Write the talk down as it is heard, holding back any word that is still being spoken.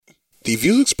The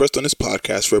views expressed on this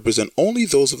podcast represent only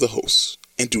those of the hosts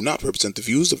and do not represent the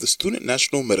views of the Student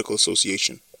National Medical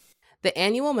Association. The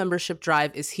annual membership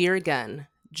drive is here again.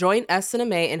 Join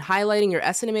SNMA in highlighting your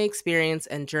SNMA experience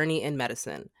and journey in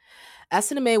medicine.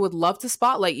 SNMA would love to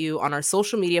spotlight you on our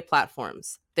social media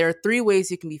platforms. There are 3 ways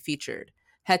you can be featured.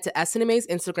 Head to SNMA's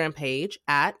Instagram page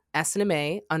at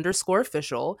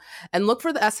SNMA_official and look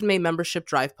for the SNMA membership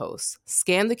drive posts.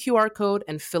 Scan the QR code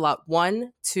and fill out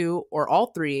 1, 2, or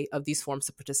all 3 of these forms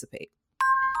to participate.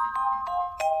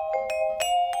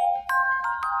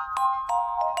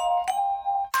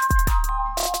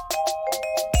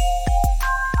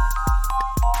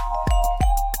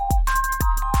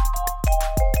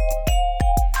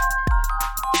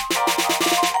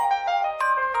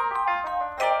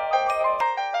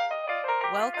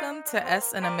 Welcome to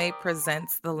SNMA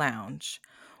Presents The Lounge.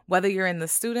 Whether you're in the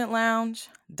student lounge,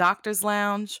 doctor's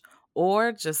lounge,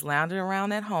 or just lounging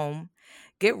around at home,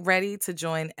 get ready to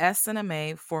join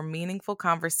SNMA for meaningful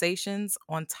conversations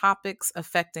on topics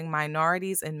affecting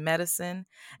minorities in medicine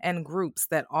and groups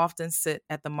that often sit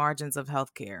at the margins of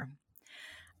healthcare.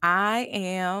 I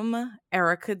am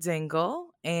Erica Dingle,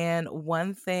 and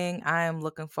one thing I am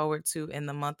looking forward to in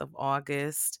the month of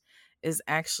August is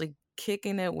actually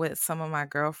kicking it with some of my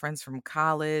girlfriends from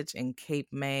college in Cape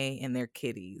May and their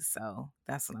kitties. So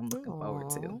that's what I'm looking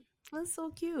forward to. That's so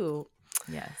cute.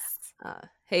 Yes.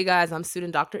 Hey guys, I'm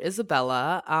student Dr.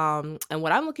 Isabella. And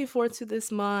what I'm looking forward to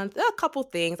this month, a couple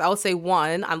things. I would say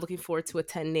 1, I'm looking forward to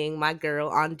attending my girl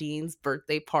Ondine's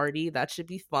birthday party. That should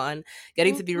be fun.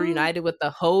 Getting to be reunited with the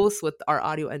host, with our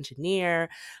audio engineer,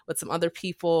 with some other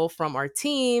people from our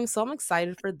team. So I'm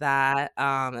excited for that.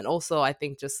 And also I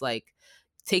think just like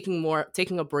taking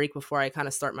a break before I kind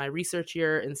of start my research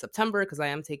year in September, because I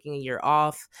am taking a year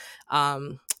off.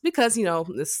 Because, you know,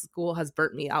 this school has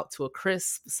burnt me out to a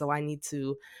crisp, so I need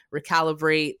to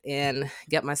recalibrate and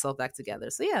get myself back together.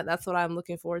 So yeah, that's what I'm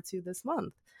looking forward to this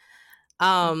month.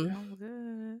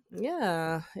 Yeah.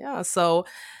 So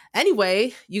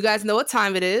anyway, you guys know what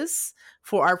time it is.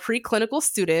 For our preclinical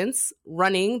students,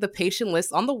 running the patient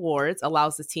list on the wards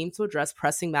allows the team to address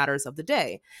pressing matters of the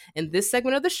day. In this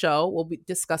segment of the show, we'll be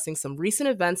discussing some recent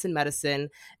events in medicine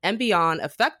and beyond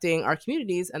affecting our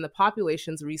communities and the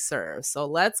populations we serve. So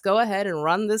let's go ahead and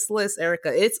run this list,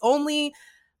 Erica. It's only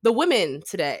the women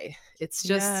today. It's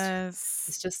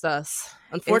just us.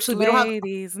 Unfortunately, it's we don't have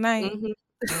ladies' night. And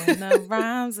the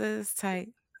rhymes is tight.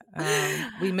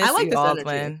 We miss you,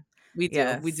 Aldwin. We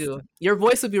do. Your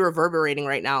voice would be reverberating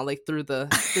right now, like through the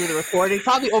recording,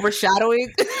 probably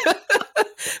overshadowing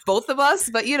both of us.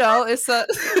 But you know, it's a.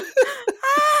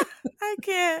 I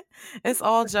can't. It's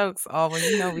all jokes, Aldwin.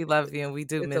 You know we love you and we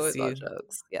do miss you. All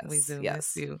jokes. Yes, we do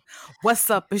miss you. What's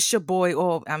up? It's your boy.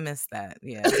 Oh, I missed that.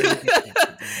 Yeah,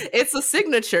 it's a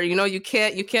signature. You know, you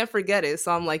can't forget it.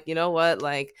 So I'm like, you know what?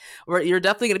 Like, you're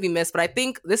definitely gonna be missed. But I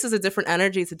think this is a different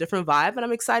energy. It's a different vibe, and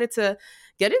I'm excited to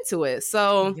get into it.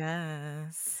 So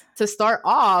yes. To start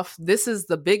off, this is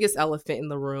the biggest elephant in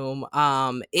the room.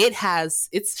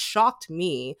 It's shocked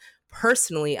me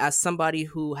personally as somebody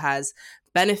who has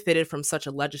benefited from such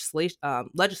a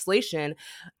legislation,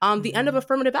 the end of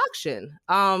affirmative action.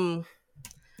 I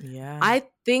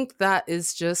think that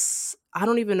is just, I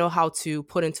don't even know how to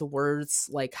put into words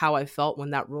like how I felt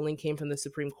when that ruling came from the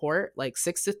Supreme Court. Like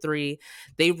 6-3,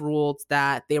 they ruled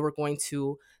that they were going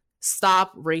to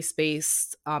stop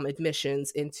race-based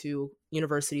admissions into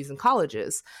universities and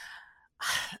colleges.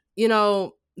 You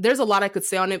know, there's a lot I could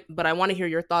say on it, but I want to hear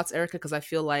your thoughts, Erica, because I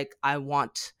feel like I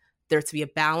want there to be a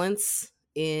balance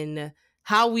in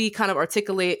how we kind of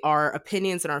articulate our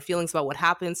opinions and our feelings about what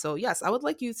happened. So yes, I would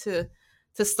like you to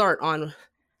start on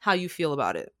how you feel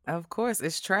about it. Of course,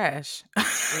 it's trash.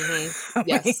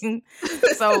 Yes.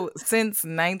 So since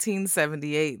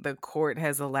 1978, the court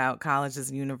has allowed colleges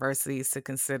and universities to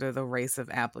consider the race of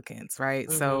applicants, right?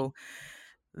 So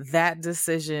that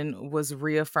decision was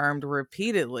reaffirmed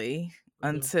repeatedly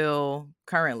until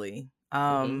currently.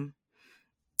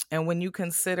 And when you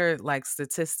consider like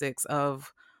statistics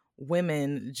of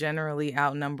women generally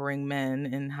outnumbering men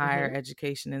in higher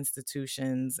education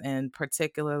institutions, and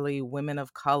particularly women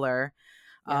of color,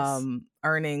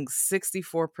 earning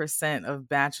 64% of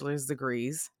bachelor's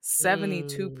degrees,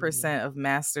 72% of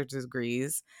master's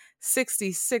degrees,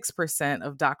 66%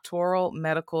 of doctoral,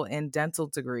 medical, and dental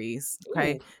degrees.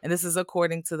 Okay. And this is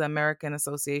according to the American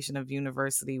Association of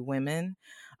University Women.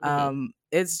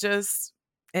 It's just,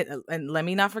 and let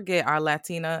me not forget our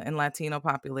Latina and Latino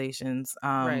populations,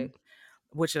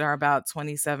 which are about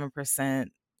 27%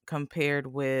 compared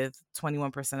with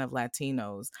 21% of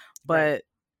Latinos. But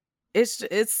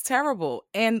it's terrible.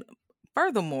 And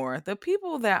furthermore, the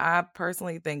people that I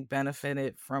personally think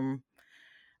benefited from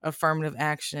affirmative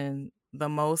action the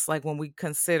most, like when we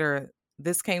consider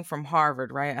this came from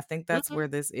Harvard, right? I think that's Mhm. where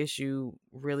this issue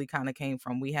really kind of came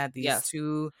from. We had these Yes.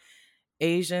 two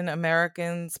Asian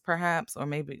Americans, perhaps, or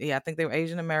maybe, yeah, I think they were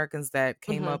Asian Americans that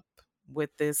came Mhm. up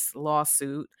with this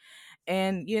lawsuit.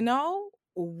 And,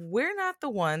 we're not the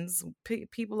ones,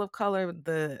 people of color,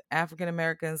 the African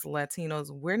Americans, Latinos,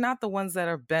 we're not the ones that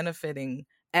are benefiting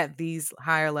at these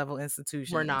higher level We're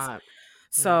institutions. not. We're not.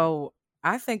 So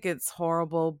I think it's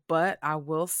horrible, but I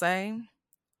will say,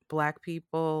 Black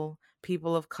people,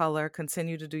 people of color,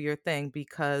 continue to do your thing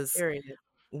because Period.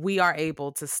 we are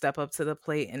able to step up to the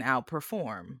plate and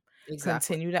outperform.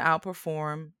 Exactly. Continue to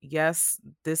outperform. Yes,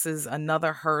 this is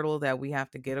another hurdle that we have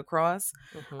to get across.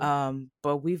 Mhm.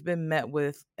 But we've been met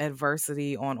with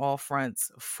adversity on all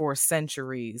fronts for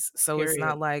centuries. So Period. it's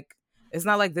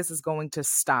not like this is going to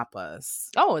stop us.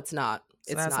 Oh, it's not.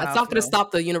 So It's that's not. It's how I not going to feel.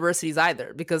 stop the universities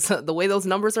either because the way those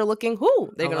numbers are looking,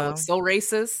 they're going to look Hello. so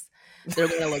racist. They're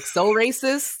going to look so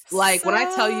racist. Like when I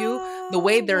tell you the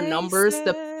way So their numbers racist.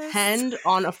 depend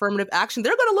on affirmative action,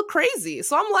 they're going to look crazy.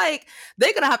 So I'm like,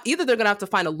 they're going to have to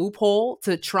find a loophole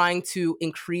to trying to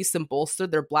increase and bolster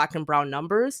their Black and brown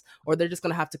numbers, or they're just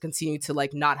going to have to continue to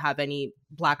like not have any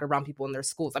Black or brown people in their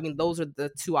schools. I mean, those are the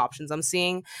two options I'm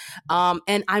seeing.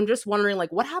 And I'm just wondering,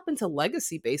 like, what happened to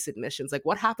legacy-based admissions? Like,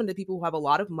 what happened to people who have a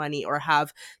lot of money or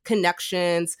have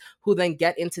connections who then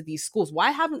get into these schools?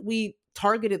 Why haven't we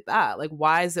targeted that? Like,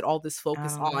 why is it all this I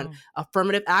focus don't on know.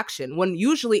 affirmative action when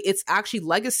usually it's actually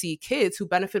legacy kids who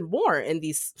benefit more in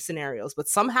these scenarios? But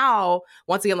somehow,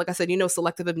 once again, like I said,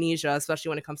 selective amnesia, especially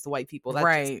when it comes to white people, that just,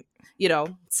 Right.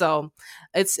 so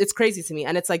it's crazy to me.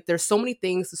 And it's like there's so many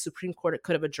things the Supreme Court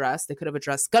could have addressed. They could have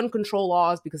addressed gun control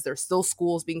laws because there's still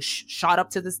schools being shot up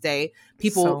to this day.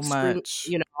 People So scream, much.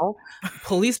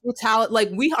 police brutality. Like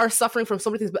we are suffering from so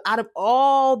many things. But out of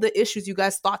all the issues you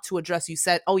guys thought to address, you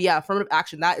said, "Oh yeah, affirmative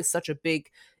action. That is such a big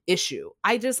issue."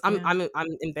 Yeah.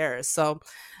 I'm embarrassed. So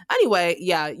anyway,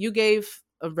 yeah, you gave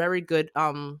a very good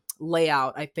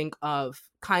layout, I think, of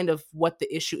kind of what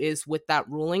the issue is with that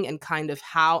ruling and kind of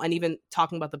how, and even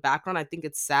talking about the background. I think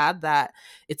it's sad that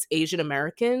it's Asian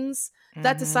Americans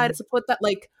that decided Mhm. to put that.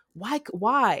 Like,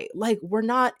 why? Like, we're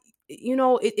not.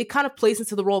 It kind of plays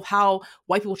into the role of how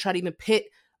white people try to even pit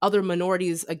other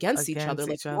minorities against each other. Against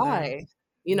Like, each other. why?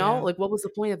 Yeah. Like, what was the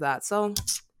point of that? So,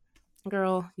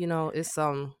 girl, it's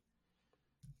And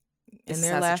a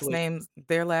sad situation.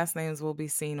 their last names will be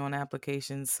seen on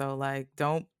applications. So like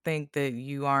don't think that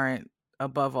you aren't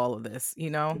above all of this,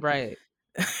 Right.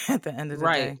 at the end of the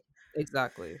Right. day.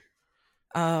 Exactly.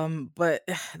 But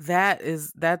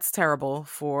that's terrible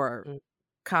for Mm,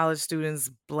 college students,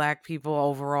 Black people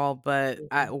overall. But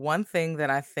mhm, one thing that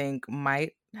I think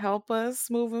might help us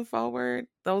moving forward,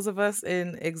 those of us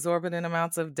in exorbitant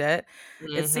amounts of debt,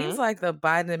 it seems mhm. like the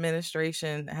Biden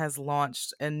administration has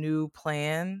launched a new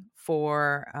plan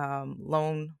for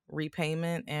loan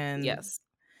repayment, and Yes.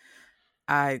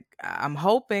 I'm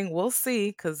hoping we'll see,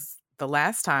 because the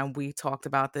last time we talked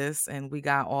about this and we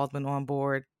got Aldman on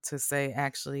board to say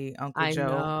actually Uncle I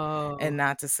Joe and know.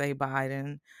 not to say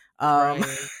Biden, um, Right.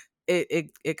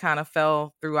 it kind of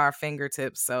fell through our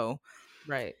fingertips. So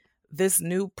Right. this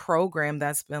new program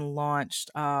that's been launched,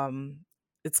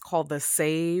 it's called the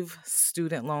Save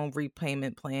Student Loan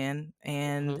Repayment Plan,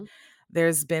 and Mhm.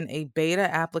 there's been a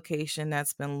beta application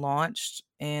that's been launched,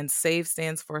 and SAVE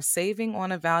stands for Saving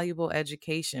on a Valuable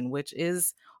Education, which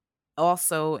is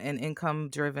also an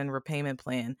income-driven repayment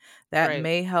plan that Right.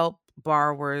 may help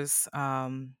borrowers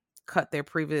cut their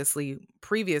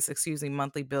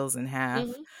monthly bills in half.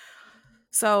 Mhm.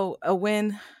 So a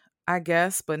win, I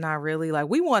guess, but not really. Like,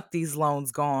 we want these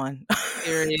loans gone.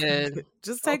 Period.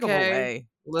 Just take them Okay. away.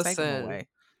 Take them Listen. away.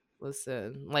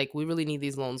 Listen, like we really need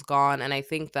these loans gone, and I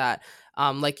think that,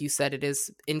 like you said, it is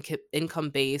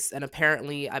income based, and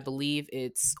apparently, I believe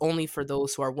it's only for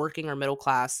those who are working or middle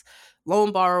class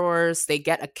loan borrowers. They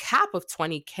get a cap of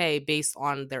 20K based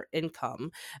on their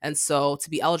income, and so to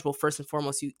be eligible, first and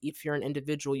foremost, if you're an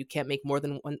individual, you can't make more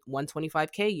than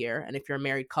 125K a year, and if you're a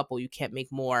married couple, you can't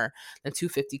make more than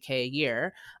 250K a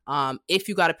year. If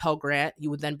you got a Pell Grant,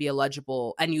 you would then be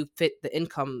eligible, and you fit the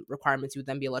income requirements, you would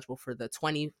then be eligible for the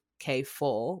 20K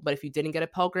full. But if you didn't get a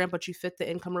Pell Grant but you fit the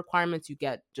income requirements, you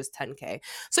get just 10K.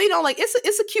 So like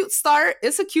it's a cute start.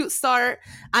 It's a cute start.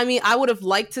 I mean, I would have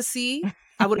liked to see Cute.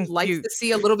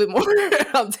 a little bit more.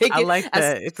 I'll take I it like as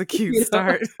that. It's a cute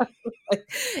start. like,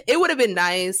 it would have been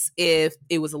nice if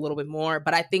it was a little bit more.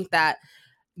 But I think that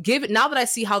now that I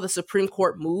see how the Supreme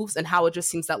Court moves and how it just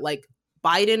seems that like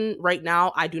Biden right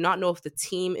now, I do not know if the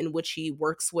team in which he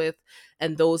works with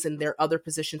and those in their other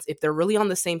positions, if they're really on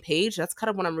the same page. That's kind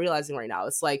of what I'm realizing right now.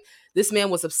 It's like this man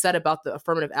was upset about the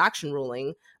affirmative action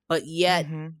ruling, but yet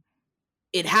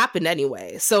it happened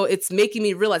anyway. So it's making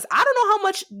me realize I don't know how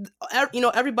much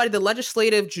everybody, the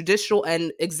legislative, judicial,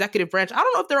 and executive branch, I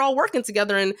don't know if they're all working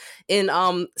together in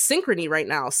synchrony right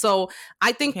now. So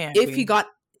I think he got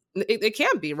it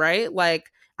can be, right?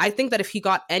 Like I think that if he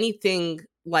got anything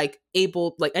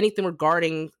anything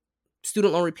regarding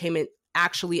student loan repayment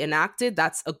actually enacted,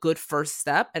 that's a good first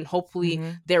step, and hopefully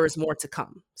there is more to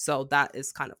come. So that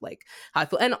is kind of like how I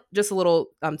feel. And just a little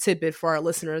tidbit for our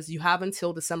listeners: you have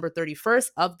until December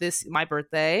 31st of my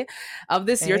birthday of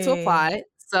this year to apply.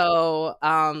 So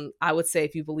I would say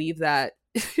if you believe that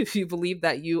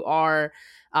you are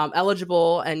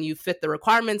eligible and you fit the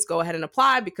requirements, go ahead and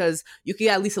apply, because you can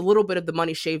get at least a little bit of the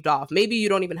money shaved off. Maybe you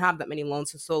don't even have that many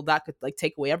loans, so that could like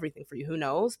take away everything for you. Who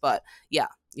knows? But yeah,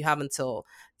 you have until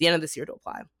the end of this year to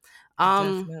apply.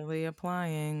 Definitely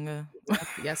applying.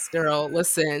 Yes, girl.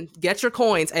 Listen, get your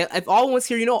coins. If Alwyn was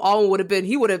here, Alwyn would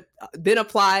have been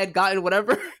applied, gotten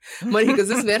whatever money, because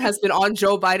this man has been on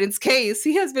Joe Biden's case.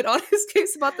 He has been on his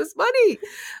case about this money.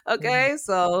 Okay,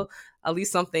 so at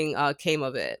least something came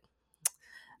of it.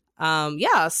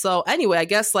 So anyway, I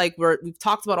guess like we've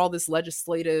talked about all this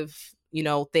legislative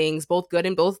things, both good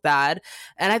and both bad,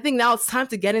 and I think now it's time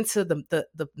to get into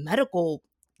the medical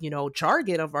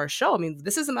jargon of our show. I mean,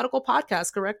 this is a medical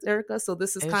podcast, correct, Erica? So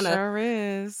this is kind of sure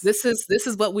is. This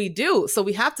is what we do. So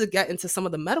we have to get into some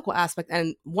of the medical aspect,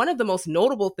 and one of the most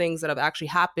notable things that have actually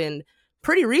happened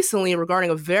pretty recently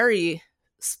regarding a very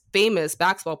famous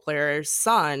basketball player's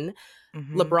son,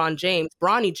 LeBron James,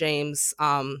 Bronny James,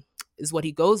 is what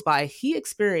he goes by. He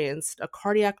experienced a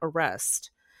cardiac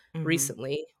arrest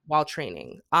recently while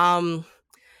training.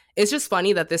 It's just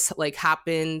funny that this like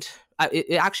happened.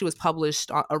 It actually was published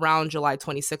around July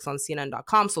 26th on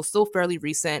CNN.com, so still fairly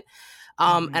recent.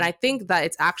 And I think that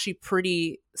it's actually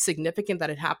pretty significant that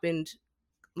it happened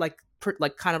like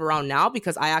kind of around now,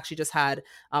 because I actually just had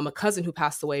a cousin who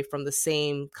passed away from the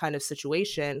same kind of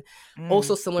situation,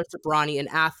 also similar to Bronny, an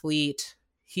athlete.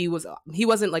 He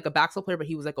wasn't like a basketball player, but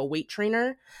he was like a weight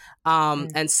trainer.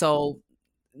 And so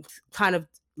kind of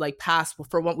like passed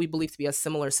for what we believe to be a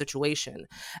similar situation.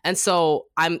 And so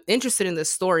I'm interested in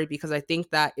this story because I think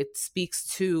that it speaks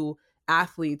to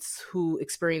athletes who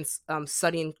experience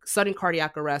sudden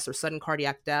cardiac arrest or sudden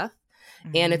cardiac death.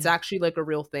 And it's actually like a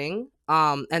real thing.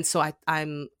 And so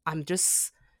I'm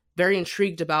just very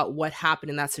intrigued about what happened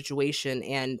in that situation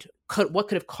and what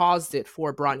could have caused it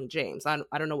for Bronny James. I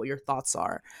don't know what your thoughts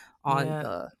are on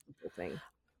the whole thing.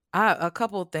 A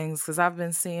couple of things, because I've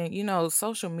been seeing,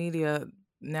 social media,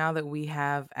 now that we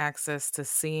have access to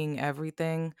seeing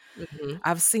everything,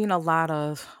 I've seen a lot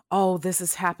of, oh, this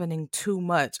is happening too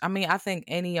much. I mean, I think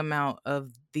any amount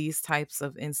of these types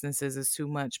of instances is too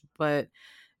much, but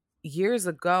years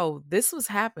ago, this was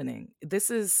happening. This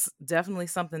is definitely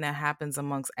something that happens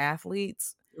amongst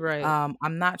athletes. Right.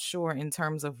 I'm not sure in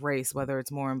terms of race, whether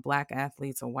it's more in Black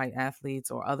athletes or white athletes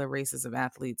or other races of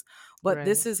athletes, but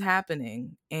this is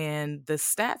happening. And the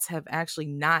stats have actually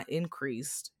not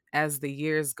increased as the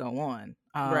years go on.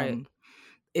 Right.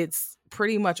 It's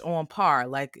pretty much on par.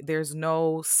 Like there's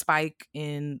no spike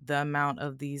in the amount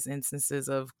of these instances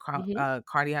of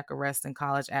cardiac arrest in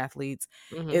college athletes.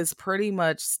 It's pretty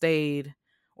much stayed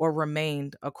or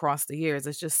remained across the years.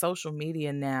 It's just social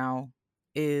media now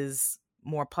is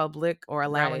more public or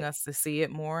allowing us to see it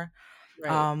more.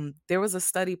 Right. There was a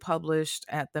study published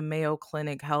at the Mayo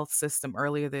Clinic Health System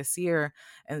earlier this year,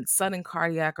 and sudden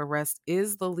cardiac arrest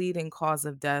is the leading cause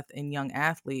of death in young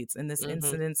athletes. And this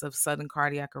incidence of sudden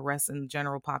cardiac arrest in the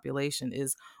general population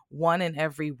is 1 in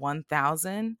every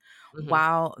 1,000,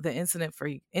 while the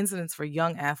incidence for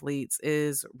young athletes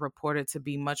is reported to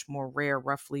be much more rare,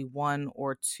 roughly 1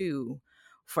 or 2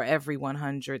 for every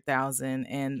 100,000.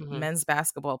 And men's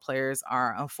basketball players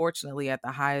are unfortunately at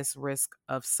the highest risk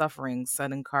of suffering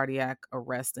sudden cardiac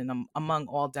arrest among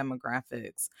all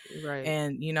demographics. Right.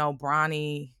 And,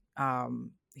 Bronny,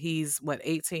 he's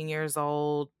 18 years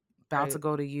old, about to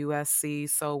go to USC.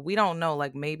 So we don't know,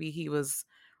 like maybe he was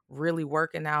really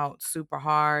working out super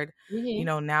hard.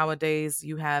 Nowadays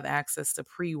you have access to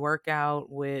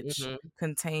pre-workout, which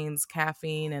contains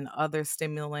caffeine and other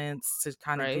stimulants to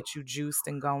kind of get you juiced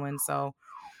and going. So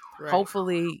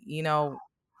hopefully,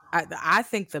 I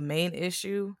think the main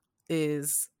issue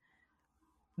is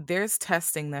there's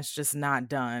testing that's just not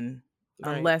done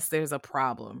unless there's a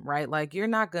problem, right? Like you're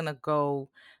not going to go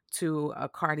to a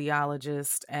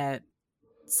cardiologist at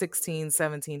 16,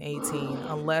 17, 18,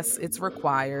 unless it's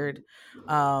required,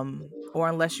 or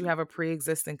unless you have a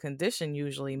pre-existing condition.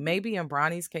 Usually, maybe in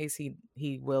Bronny's case,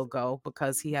 he will go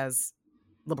because he has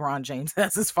LeBron James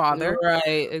as his father.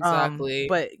 Right, exactly.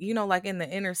 But like in the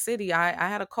inner city, I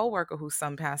had a coworker whose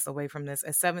son passed away from this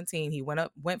at 17. He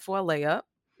went for a layup,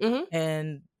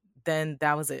 and then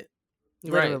that was it.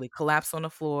 Literally collapsed on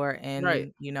the floor,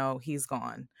 and he's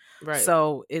gone. Right.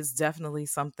 So it's definitely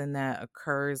something that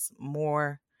occurs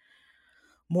more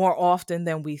often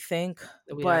than we think.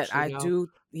 But I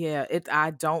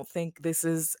don't think this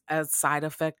is a side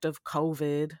effect of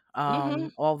COVID.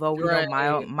 Although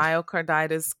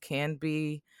myocarditis can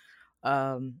be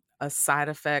a side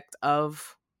effect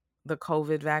of the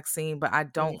COVID vaccine, but I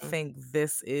don't think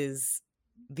this is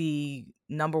the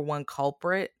number one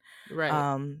culprit.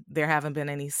 Right. There haven't been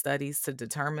any studies to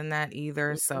determine that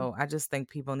either. So I just think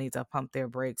people need to pump their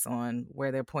brakes on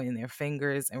where they're pointing their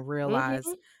fingers and realize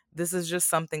this is just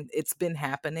something, it's been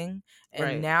happening.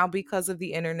 And now because of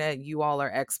the internet, you all are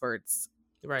experts,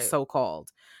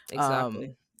 so-called.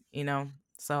 Exactly.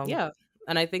 So yeah.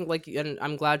 And I think and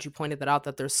I'm glad you pointed that out,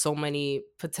 that there's so many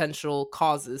potential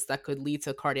causes that could lead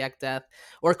to cardiac death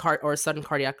or sudden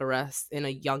cardiac arrest in a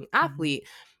young athlete.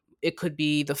 It could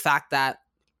be the fact that,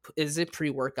 is it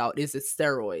pre-workout? Is it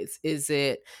steroids? Is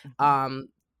it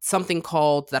something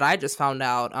called, that I just found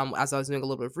out as I was doing a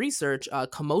little bit of research,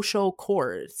 commotio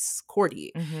cordis,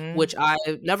 which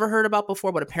I've never heard about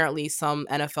before, but apparently some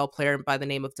NFL player by the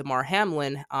name of Damar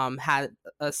Hamlin had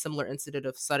a similar incident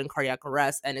of sudden cardiac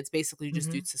arrest, and it's basically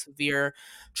just due to severe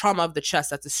trauma of the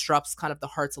chest that disrupts kind of the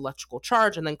heart's electrical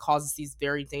charge and then causes these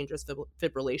very dangerous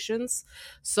fibrillations.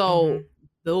 So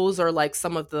those are like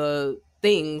some of the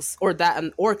things, or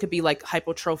it could be like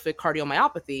hypertrophic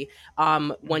cardiomyopathy,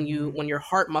 when your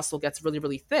heart muscle gets really,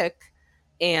 really thick,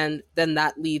 and then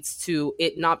that leads to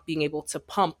it not being able to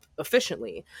pump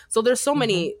efficiently. So there's so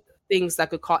many things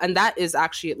that could cause, and that is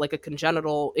actually like a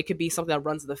congenital, it could be something that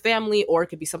runs in the family, or it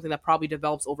could be something that probably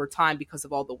develops over time because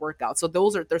of all the workouts. So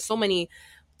there's so many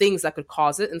things that could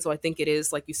cause it. And so I think it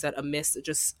is, like you said, a miss to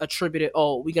just attribute it,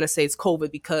 we're going to say it's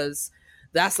COVID because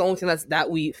that's the only thing that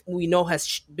we know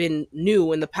has been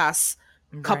new in the past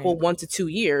couple 1 to 2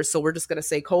 years. So we're just going to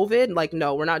say COVID. Like,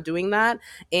 no, we're not doing that.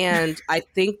 And I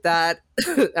think that,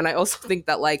 and I also think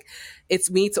that we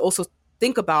need to also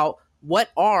think about what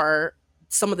are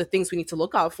some of the things we need to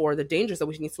look out for, the dangers that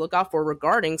we need to look out for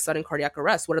regarding sudden cardiac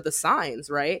arrest. What are the signs,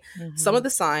 right? Some of the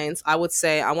signs, I would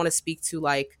say, I want to speak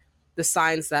to the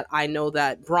signs that I know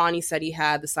that Bronny said he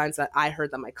had, the signs that I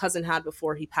heard that my cousin had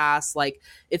before he passed.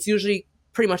 It's usually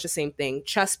pretty much the same thing: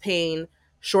 chest pain,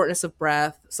 shortness of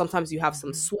breath. Sometimes you have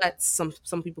some sweats.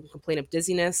 Some people complain of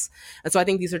dizziness. And so I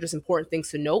think these are just important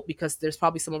things to note, because there's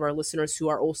probably some of our listeners who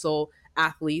are also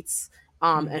athletes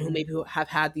and who maybe have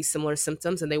had these similar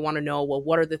symptoms, and they want to know, well,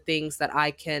 what are the things that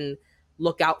I can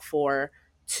look out for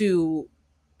to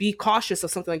be cautious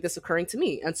of something like this occurring to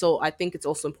me? And so I think it's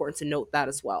also important to note that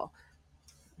as well.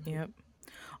 Yep.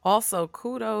 Also,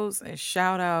 kudos and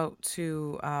shout out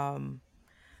to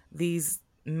these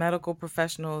medical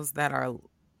professionals that are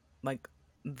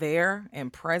there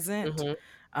and present,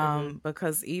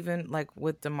 because even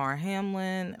with Damar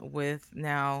Hamlin, with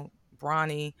now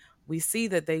Bronny, we see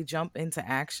that they jump into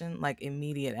action,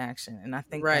 immediate action, and I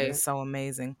think that is so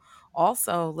amazing.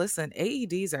 Also, listen,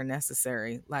 AEDs are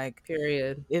necessary.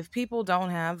 Period. If people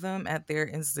don't have them at their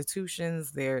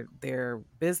institutions, their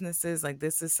businesses,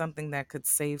 this is something that could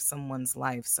save someone's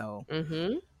life. So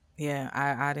yeah,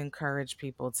 I'd encourage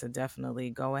people to definitely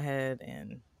go ahead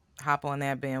and hop on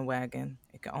that bandwagon.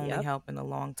 It can only help in the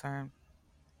long term.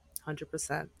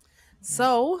 100%.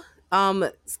 So,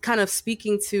 kind of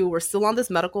speaking to, we're still on this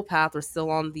medical path, we're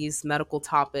still on these medical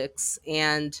topics,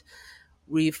 and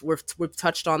we've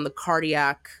touched on the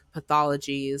cardiac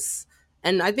pathologies,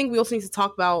 and I think we also need to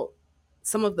talk about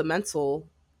some of the mental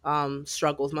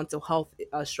struggles, mental health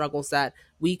struggles that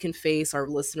we can face, our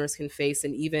listeners can face,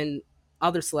 and even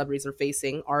other celebrities are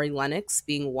facing. Ari Lennox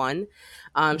being one.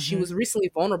 She was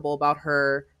recently vulnerable about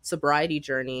her sobriety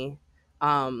journey.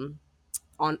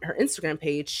 On her Instagram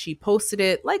page, she posted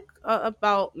it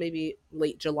about maybe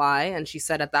late July, and she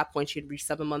said at that point she had reached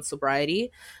 7 months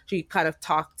sobriety. She kind of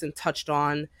talked and touched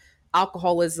on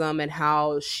alcoholism and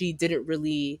how she didn't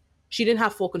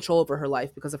have full control over her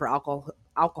life because of her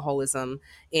alcoholism,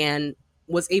 and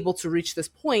was able to reach this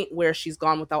point where she's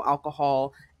gone without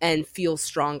alcohol and feels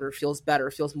stronger, feels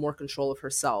better, feels more control of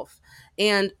herself.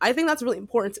 And I think that's really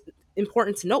important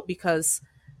to note, because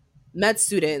med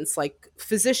students,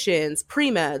 physicians,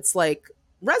 pre-meds,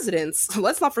 residents,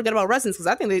 let's not forget about residents, because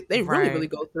I think they really, really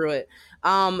go through it.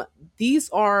 These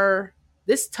are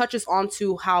this touches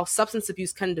onto how substance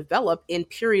abuse can develop in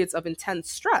periods of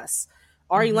intense stress.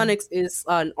 Ari Mm-hmm. Lennox is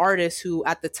an artist who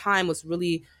at the time was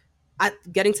really at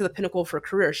getting to the pinnacle of her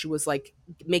career. She was like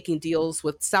making deals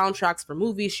with soundtracks for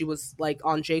movies. She was like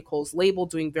on J. Cole's label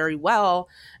doing very well.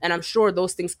 And I'm sure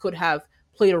those things could have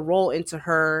played a role into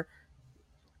her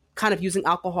kind of using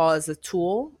alcohol as a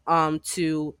tool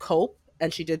to cope.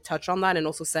 And she did touch on that and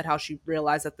also said how she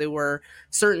realized that there were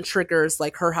certain triggers,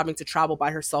 like her having to travel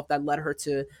by herself, that led her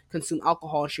to consume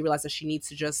alcohol. And she realized that she needs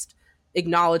to just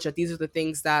acknowledge that these are the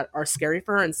things that are scary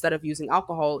for her. Instead of using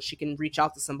alcohol, she can reach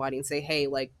out to somebody and say, hey,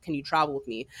 like, can you travel with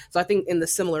me? So I think in the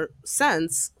similar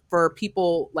sense, for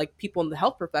people like people in the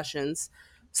health professions,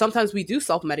 sometimes we do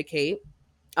self-medicate.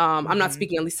 I'm not Mm-hmm.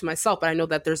 speaking at least to myself, but I know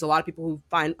that there's a lot of people who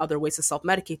find other ways to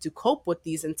self-medicate to cope with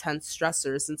these intense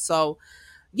stressors. And so,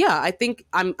 yeah, I think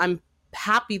I'm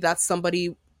happy that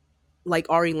somebody like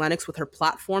Ari Lennox with her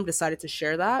platform decided to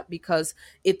share that, because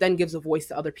it then gives a voice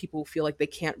to other people who feel like they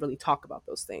can't really talk about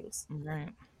those things. Right.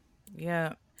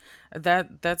 Yeah.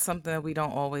 That's something that we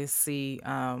don't always see,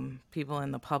 people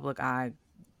in the public eye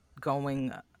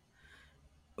going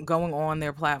going on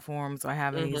their platforms or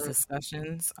having these Hmm.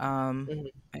 discussions. Hmm.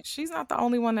 And she's not the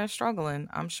only one that's struggling.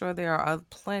 I'm sure there are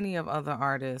plenty of other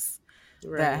artists that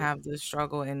Right. have this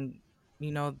struggle, and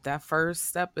that first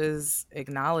step is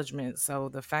acknowledgement. So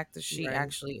the fact that she Right.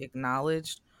 actually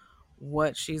acknowledged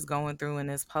what she's going through in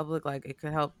this public, like, it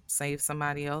could help save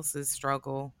somebody else's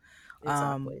struggle.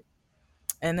 Um, Exactly.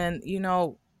 and then,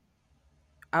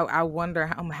 I wonder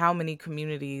how many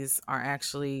communities are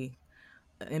actually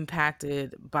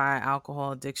impacted by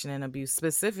alcohol addiction and abuse,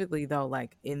 specifically though,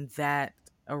 like in that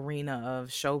arena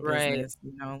of show Right. business,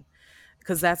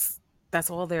 because that's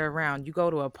all they're around. You go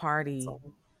to a party, So.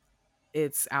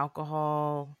 it's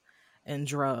alcohol and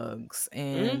drugs,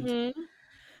 and Hmm.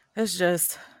 it's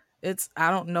just it's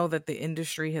I don't know that the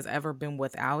industry has ever been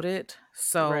without it.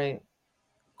 Right. So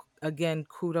again,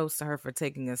 kudos to her for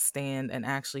taking a stand and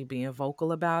actually being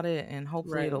vocal about it, and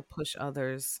hopefully Right. it'll push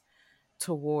others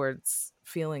towards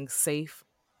feeling safe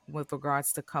with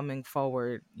regards to coming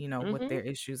forward, with Hmm. their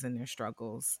issues and their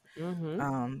struggles.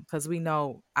 Hmm. Because we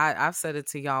know, I've said it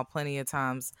to y'all plenty of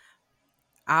times.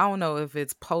 I don't know if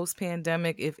it's post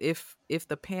pandemic, if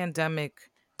the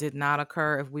pandemic did not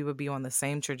occur, if we would be on the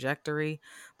same trajectory.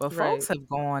 But folks Right. have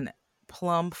gone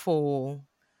plumb full,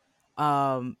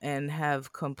 and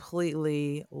have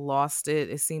completely lost it.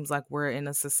 It seems like we're in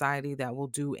a society that will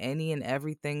do any and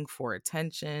everything for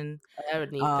attention.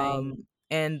 Anything.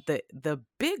 And the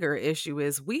bigger issue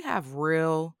is we have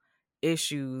real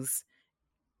issues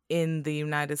in the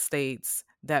United States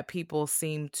that people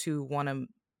seem to want to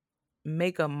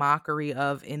make a mockery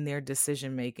of in their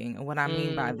decision making. And what I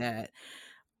mean by Mm. that,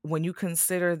 when you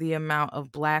consider the amount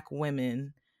of Black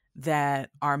women that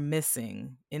are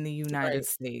missing in the United Right.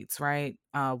 States, right?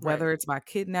 Right. Whether it's by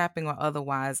kidnapping or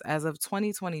otherwise, as of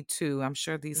 2022, I'm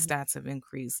sure these Hmm. stats have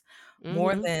increased.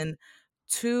 More Hmm. than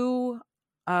two,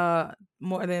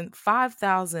 more than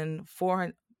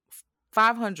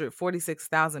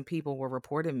 546,000 people were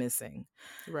reported missing,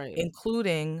 Right.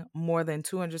 including more than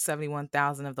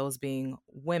 271,000 of those being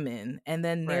women, and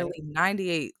then Right. nearly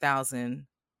 98,000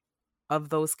 of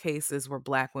those cases were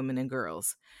Black women and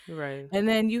girls. Right. And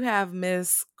then you have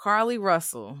Miss Carly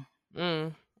Russell,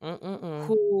 Mm. Mm-mm-mm.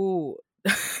 who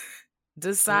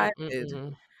decided,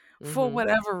 Mm-mm-mm. for Mhm.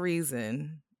 whatever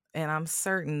reason, and I'm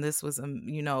certain this was,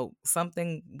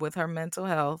 something with her mental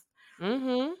health,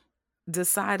 Mhm.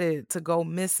 decided to go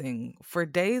missing for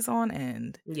days on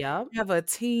end. Yep. Have a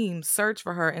team search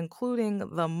for her, including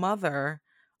the mother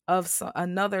of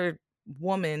another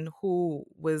woman who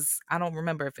was, I don't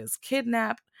remember if it's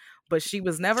kidnapped, but she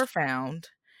was never found.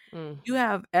 Mm. You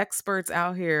have experts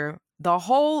out here, the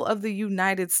whole of the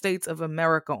United States of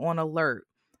America on alert,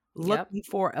 Yep. looking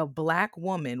for a Black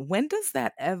woman. When does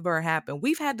that ever happen?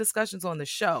 We've had discussions on the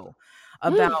show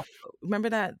Mm. about, remember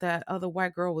that other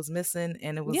white girl was missing,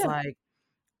 and it was Yeah. like,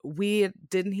 we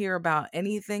didn't hear about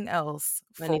anything else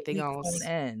for Anything weeks on else?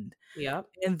 end. Yep.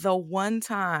 And the one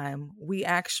time we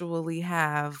actually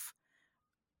have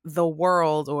the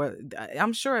world, or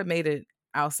I'm sure it made it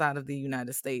outside of the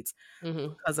United States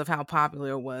Mhm. because of how popular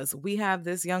it was. We have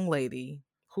this young lady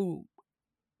who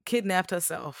kidnapped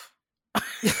herself.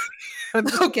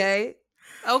 Okay.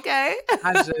 Okay.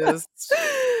 I just,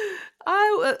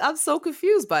 I'm so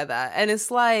confused by that. And it's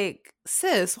like,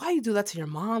 sis, why you do that to your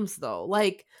moms though?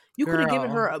 Like you could have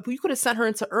given girl, her you could have sent her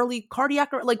into early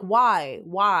cardiac like why?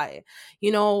 Why?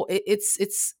 You know,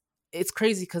 it's it's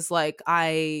crazy because like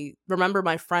I remember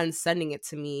my friend sending it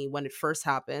to me when it first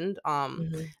happened.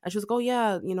 Mhm. And she was like, "Oh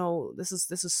yeah, you know, this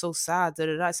is so sad." Da,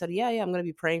 da, da. I said, "Yeah, yeah, I'm gonna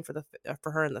be praying for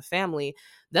her and the family."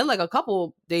 Then like a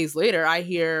couple days later, I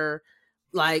hear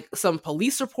like some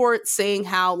police report saying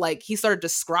how like he started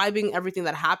describing everything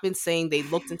that happened, saying they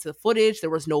looked into the footage, there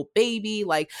was no baby.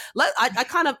 Like I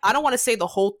kind of, I don't want to say the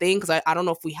whole thing because I don't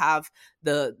know if we have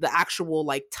the actual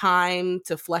like time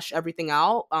to flesh everything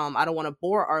out. I don't want to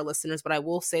bore our listeners, but I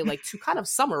will say like to kind of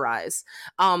summarize.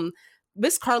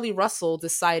 Miss Carly Russell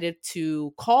decided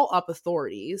to call up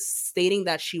authorities stating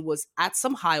that she was at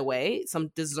some highway,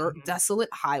 some desolate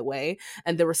highway,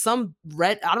 and there was some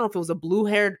I don't know if it was a blonde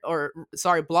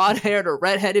haired or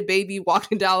red-headed baby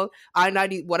walking down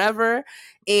I-90, whatever.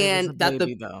 It was a And that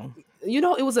baby though.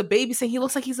 it was a baby saying he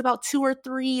looks like he's about 2 or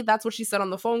 3. That's what she said on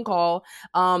the phone call.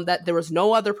 That there was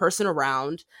no other person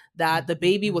around, that the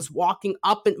baby was walking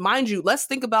up, and mind you, let's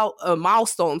think about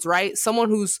milestones, right? Someone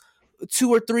who's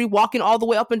 2 or 3 walking all the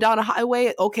way up and down a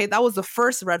highway. Okay, that was the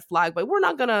first red flag, but we're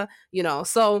not gonna,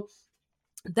 so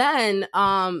then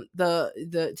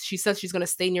she says she's gonna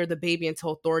stay near the baby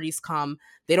until authorities come.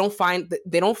 They don't find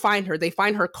her. They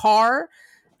find her car,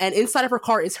 and inside of her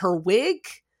car is her wig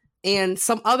and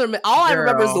some other all I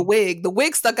remember is the wig. The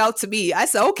wig stuck out to me. I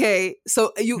said, okay,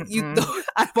 so you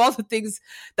out of all the things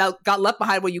that got left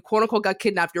behind when you quote unquote got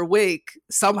kidnapped, your wig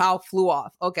somehow flew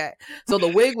off. Okay, so the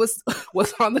wig was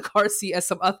on the car seat as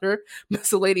some other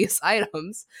miscellaneous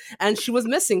items, and she was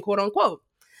missing, quote unquote.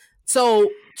 So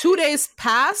 2 days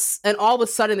pass, and all of a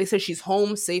sudden they say she's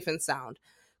home, safe and sound.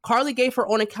 Carly gave her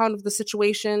own account of the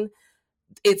situation.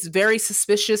 It's very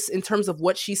suspicious in terms of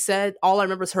what she said. All I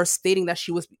remember is her stating that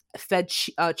she was fed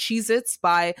Cheez-Its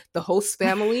by the host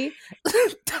family.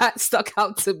 That stuck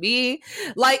out to me.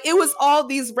 Like, it was all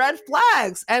these red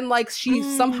flags, and like she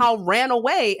somehow ran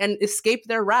away and escaped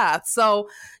their wrath. So,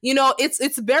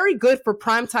 it's very good for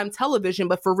primetime television,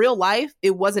 but for real life,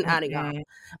 it wasn't adding up.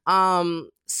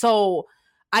 So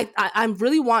I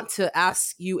really want to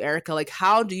ask you, Erica, like,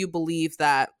 how do you believe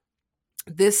that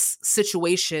this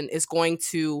situation is going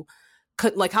to,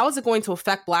 like, how is it going to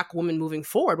affect Black women moving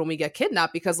forward when we get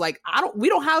kidnapped? Because like,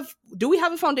 do we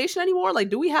have a foundation anymore? Like,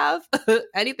 do we have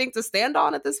anything to stand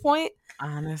on at this point?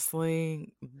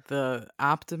 Honestly, the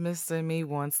optimist in me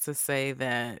wants to say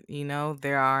that,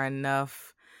 there are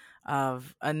enough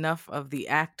of the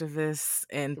activists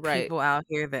and people out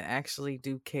here that actually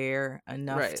do care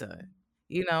enough to,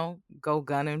 go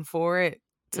gunning for it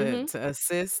to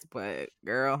assist. But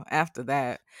girl, after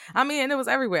that, I mean, and it was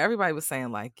everywhere. Everybody was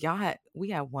saying like, we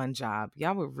had one job.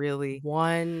 Y'all would really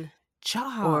one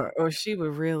job, or she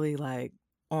would really like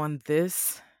on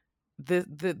this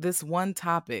one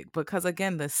topic, because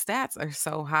again, the stats are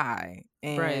so high,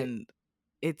 and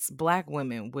it's Black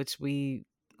women, which we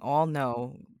all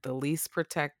know, the least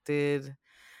protected,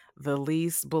 the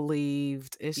least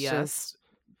believed. It's just,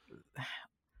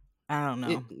 I don't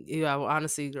know. Well,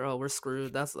 honestly, girl, we're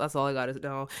screwed. That's all I gotta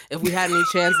know. If we had any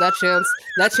chance, that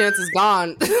chance is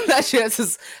gone. That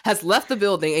chance has left the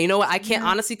building. And you know what? I can't,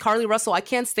 honestly, Carly Russell, I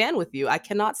can't stand with you. I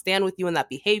cannot stand with you in that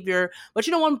behavior. But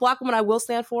you know, one Black woman I will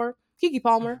stand for? Keke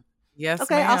Palmer. Yes,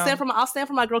 okay, ma'am. I'll stand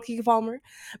for my girl Keke Palmer,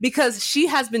 because she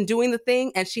has been doing the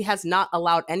thing, and she has not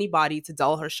allowed anybody to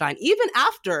dull her shine. Even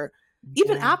after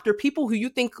people who you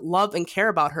think love and care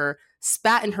about her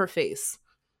spat in her face.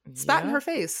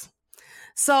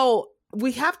 So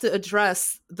we have to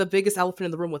address the biggest elephant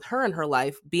in the room with her in her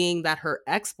life, being that her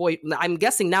ex-boyfriend, I'm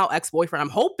guessing now ex-boyfriend, I'm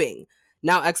hoping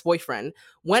now ex-boyfriend,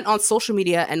 went on social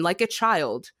media and like a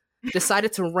child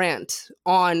decided to rant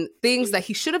on things that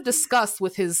he should have discussed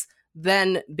with his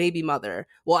then baby mother.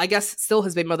 Well, I guess still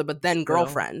his baby mother, but then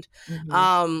girlfriend.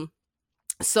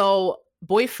 So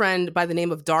boyfriend by the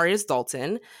name of Darius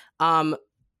Dalton,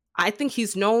 I think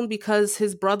he's known because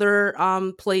his brother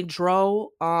played Dro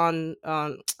on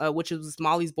which is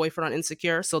Molly's boyfriend on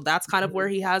Insecure. So that's kind of where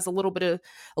he has a little bit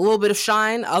of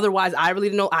shine. Otherwise, I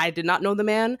did not know the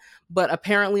man, but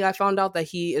apparently I found out that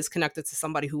he is connected to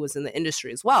somebody who was in the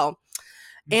industry as well.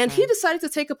 And he decided to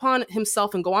take upon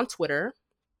himself and go on Twitter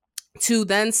to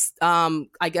then,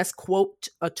 I guess, quote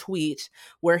a tweet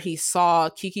where he saw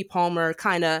Keke Palmer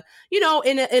kind of,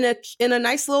 in a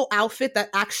nice little outfit that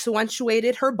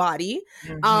accentuated her body.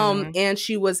 And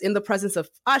she was in the presence of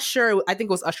Usher. I think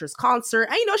it was Usher's concert.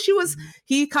 And,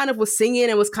 he kind of was singing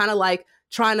and was kind of like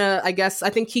trying to, I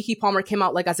think Keke Palmer came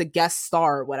out like as a guest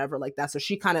star or whatever like that. So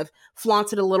she kind of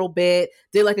flaunted a little bit,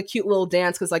 did like a cute little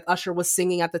dance because like Usher was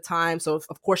singing at the time. So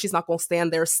of course she's not going to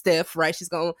stand there stiff, right? She's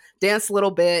going to dance a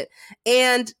little bit.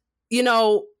 And,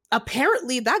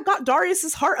 apparently that got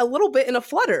Darius's heart a little bit in a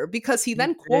flutter, because he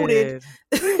then quoted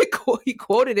he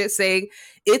quoted it saying,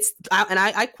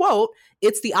 I quote,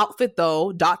 "It's the outfit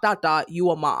though, ... you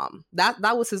a mom."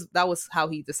 That was how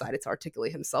he decided to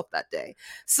articulate himself that day.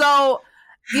 So,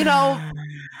 you know,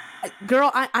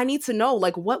 girl, I need to know,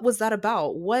 like, what was that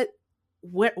about?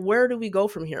 Where do we go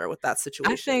from here with that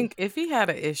situation? I think if he had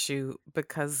an issue,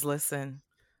 because listen,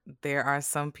 there are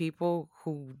some people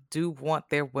who do want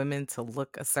their women to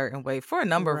look a certain way for a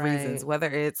number of reasons, whether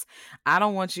it's, I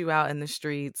don't want you out in the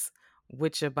streets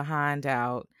with your behind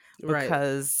out,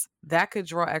 because that could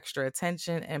draw extra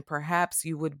attention and perhaps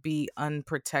you would be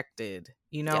unprotected,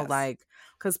 like,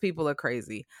 because people are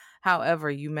crazy. However,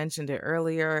 you mentioned it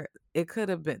earlier, that could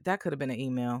have been an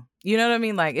email. You know what I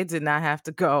mean? Like, it did not have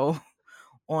to go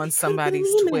on somebody's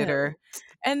Twitter.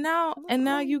 And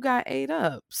now you got ate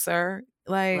up, sir.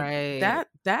 Like,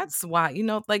 that's why,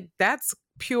 like, that's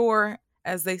pure,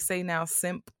 as they say now,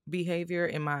 simp behavior,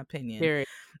 in my opinion.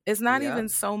 It's not even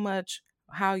so much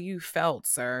how you felt,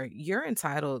 sir. You're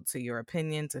entitled to your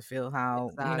opinion, to feel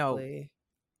how,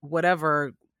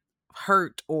 whatever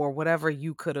hurt or whatever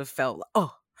you could have felt.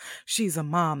 Oh, she's a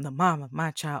mom, the mom of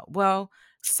my child. Well,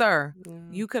 sir,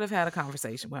 you could have had a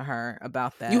conversation with her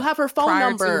about that. You have her phone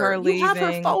number. You have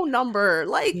her phone number.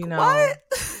 Like, what?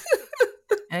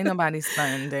 Ain't nobody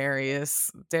stunting Darius.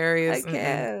 Darius, I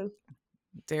can't.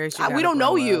 Darius, we don't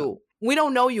know you. We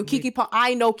don't know you.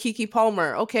 I know Keke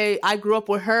Palmer. Okay, I grew up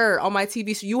with her on my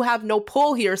TV show. You have no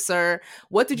pull here, sir.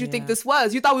 What did you think this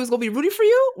was? You thought we was going to be rooting for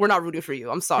you? We're not rooting for you.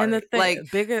 I'm sorry. And the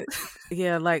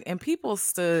thing, and people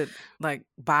stood, like,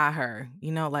 by her.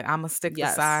 Like, I'm going to stick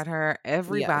beside her.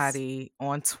 Everybody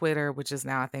on Twitter, which is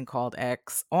now, I think, called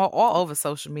X, all over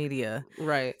social media,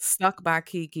 stuck by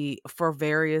Keke for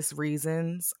various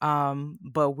reasons.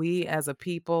 But we as a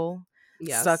people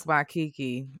stuck by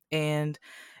Keke. And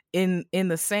in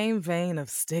the same vein of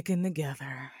sticking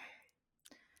together,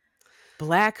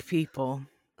 Black people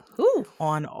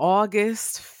on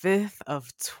August 5th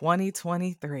of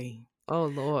 2023, oh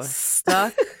Lord,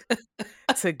 stuck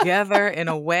together in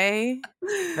a way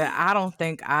that I don't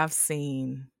think I've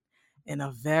seen in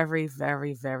a very,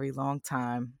 very, very long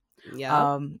time.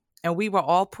 And we were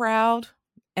all proud.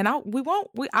 And I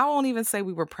won't even say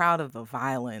we were proud of the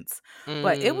violence,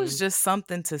 but it was just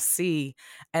something to see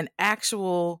an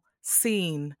actual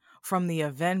scene from the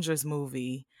Avengers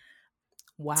movie.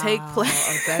 Wow. Take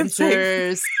place.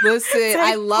 Avengers. Listen,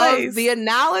 I love the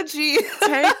analogy.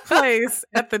 Take place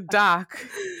at the dock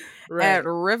at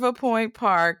River Point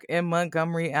Park in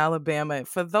Montgomery, Alabama.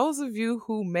 For those of you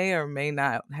who may or may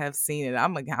not have seen it,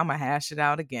 I'm gonna hash it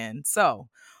out again. So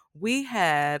we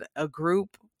had a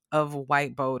group of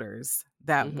white boaters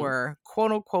that were,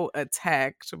 quote unquote,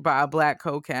 attacked by a Black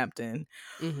co-captain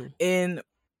in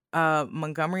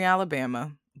Montgomery,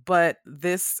 Alabama. But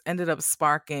this ended up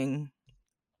sparking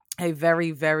a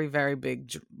very, very, very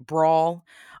big brawl.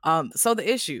 So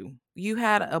the issue, you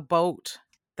had a boat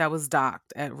that was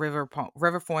docked at River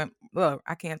Point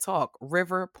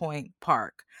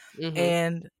Park.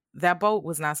 And that boat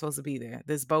was not supposed to be there.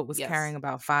 This boat was carrying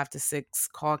about 5 to 6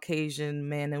 Caucasian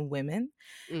men and women.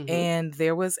 And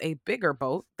there was a bigger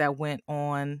boat that went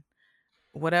on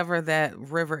whatever that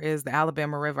river is, the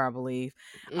Alabama River, I believe.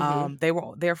 They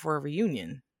were there for a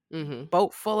reunion.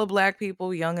 Boat full of Black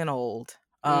people, young and old,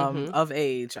 of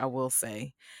age, I will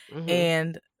say.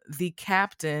 And the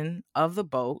captain of the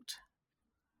boat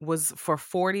was, for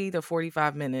 40 to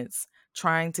 45 minutes,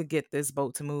 trying to get this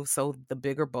boat to move so the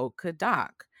bigger boat could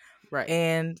dock.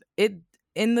 And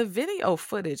in the video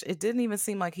footage, it didn't even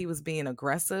seem like he was being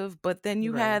aggressive. But then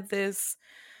you had this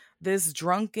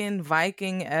drunken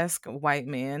Viking-esque white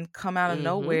man come out of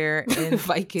nowhere and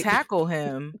tackle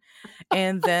him.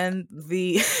 And then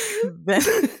the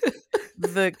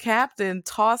captain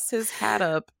tossed his hat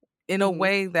up in a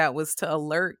way that was to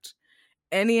alert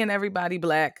any and everybody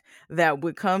Black that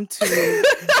would come to.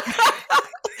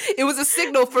 It was a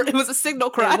signal cry.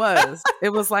 It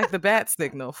was like the bat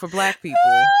signal for Black people.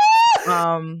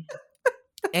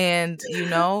 And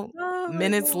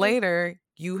minutes later,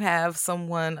 you have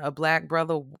a Black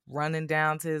brother running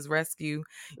down to his rescue.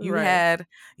 You had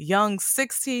young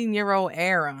 16-year-old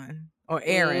Aaron,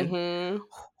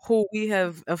 who we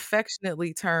have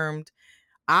affectionately termed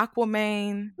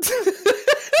Aquaman,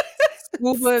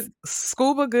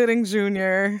 Scuba Gooding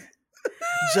Jr.,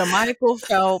 Jamichael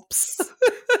Phelps,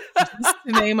 just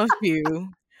to name a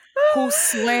few, who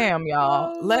swam,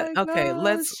 y'all.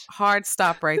 Let's hard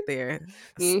stop right there.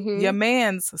 Your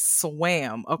man's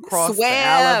swam across the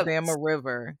Alabama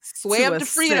River. Swam to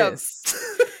freedom.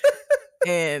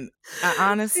 And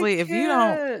I honestly, can't.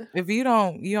 you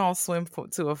don't swim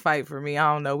to a fight for me,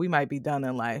 I don't know, we might be done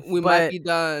in life. We might But be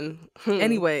done.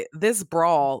 anyway, this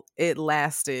brawl, it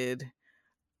lasted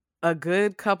a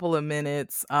good couple of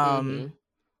minutes. Mhm.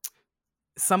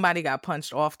 Somebody got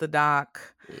punched off the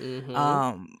dock.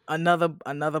 Mhm.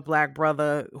 Another black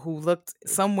brother who looked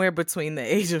somewhere between the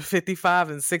age of 55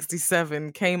 and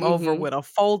 67 came over Mhm. with a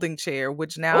folding chair,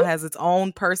 which now Oh, has its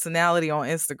own personality on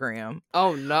Instagram.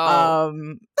 oh no.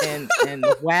 And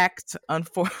whacked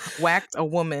a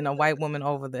white woman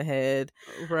over the head.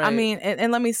 I Right. mean,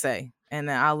 and let me say, and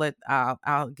then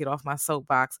I'll get off my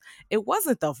soapbox. It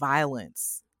wasn't the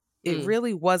violence. It Mm.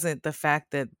 really wasn't the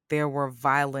fact that there were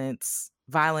violent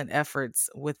efforts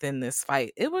within this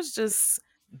fight. It was just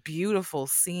beautiful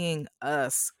seeing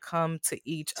us come to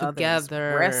each other's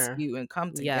Together. rescue and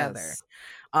come together. Yes.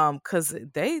 Cuz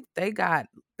they got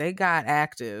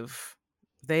active.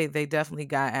 They definitely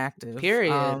got active.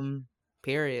 Period.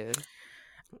 Period.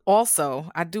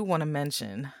 Also, I do want to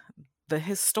mention the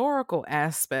historical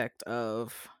aspect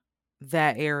of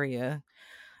that area.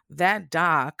 That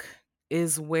dock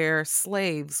is where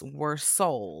slaves were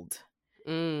sold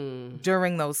Mm.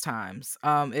 during those times.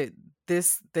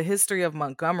 The history of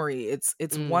Montgomery, it's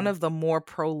one Mm. of the more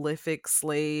prolific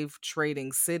slave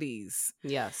trading cities.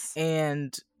 Yes.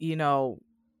 And,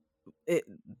 it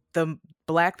the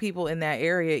black people in that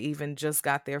area even just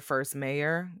got their first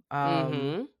mayor,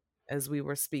 Mhm. as we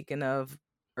were speaking of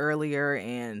earlier.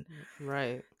 And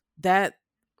Right. that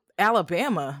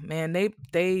Alabama, man,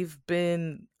 they've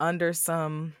been under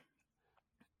some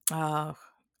uh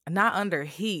not under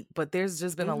heat, but there's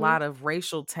just been a Mhm. lot of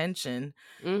racial tension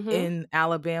Mhm. in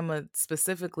Alabama.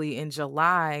 Specifically in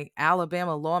July,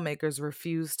 Alabama lawmakers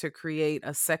refused to create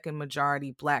a second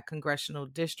majority black congressional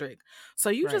district. So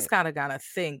you just Right. gotta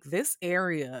think this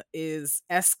area is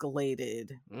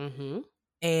escalated Mhm.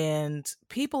 and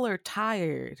people are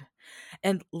tired.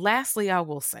 And lastly, I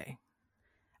will say,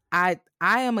 I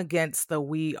am against the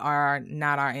 "we are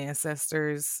not our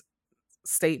ancestors"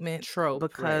 statement, Trope,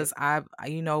 right. because I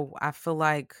feel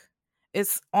like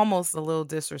it's almost a little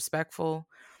disrespectful.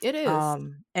 It is.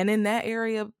 And in that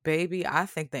area, baby, I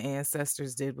think the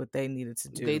ancestors did what they needed to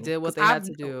They do. did Because what they had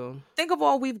to do. think of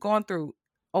all we've gone through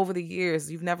over the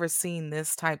years. You've never seen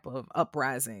this type of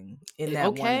uprising in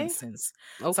that one Okay. instance.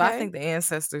 So I Okay. think the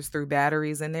ancestors threw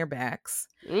batteries in their backs.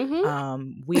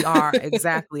 Mhm. We are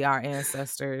exactly our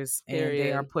ancestors, and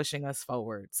they are Period. pushing us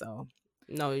forward. So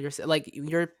No,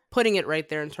 you're putting it right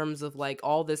there in terms of like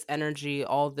all this energy,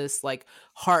 all this like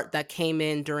heart that came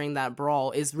in during that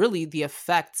brawl is really the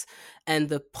effect and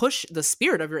the push, the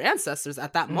spirit of your ancestors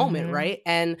at that moment, mhm. right?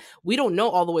 And we don't know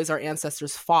all the ways our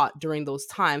ancestors fought during those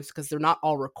times because they're not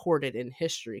all recorded in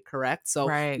history, correct? So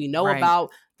Right, we know right.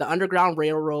 about the Underground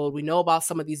Railroad, we know about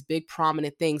some of these big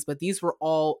prominent things, but these were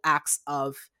all acts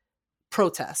of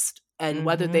protest. And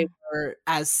whether they Mhm. were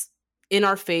as in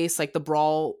our face, like the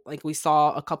brawl, like we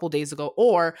saw a couple days ago,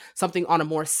 or something on a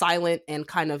more silent and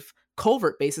kind of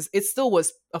covert basis, it still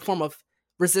was a form of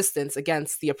resistance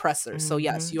against the oppressor. So,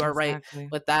 yes, Mhm. you are right Exactly.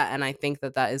 with that. And I think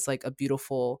that that is like a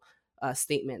beautiful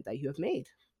statement that you have made.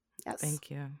 Yes. Thank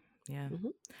you. Yeah. Hmm.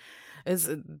 Is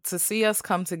to see us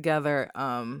come together,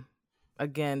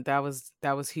 again, that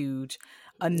was huge.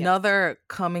 Yes. Another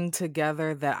coming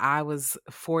together that I was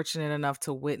fortunate enough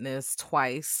to witness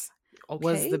twice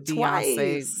was Okay. Twice.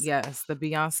 the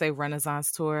Beyonce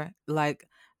Renaissance tour. Like,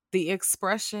 the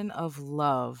expression of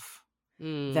love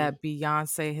Mm, that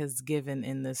Beyonce has given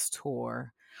in this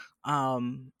tour,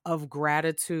 of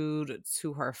gratitude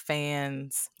to her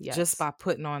fans just yes. by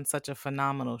putting on such a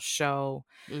phenomenal show.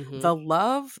 Hmm. The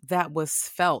love that was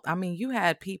felt. I mean, you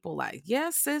had people like,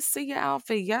 "Yes, sis, see your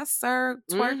outfit. Yes, sir,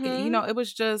 twerking." Hmm. It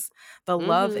was just the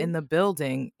love in Hmm. the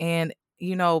building. And,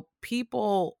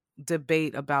 people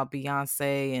debate about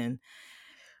Beyonce and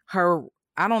her.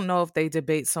 I don't know if they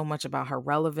debate so much about her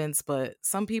relevance, but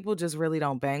some people just really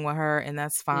don't bang with her, and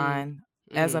that's Mm, fine.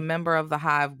 As a mm, member of the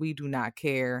Hive, we do not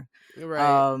care.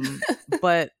 right.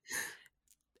 But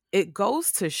it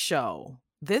goes to show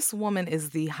this woman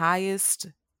is the highest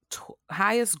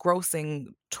grossing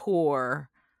tour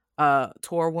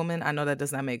woman. I know that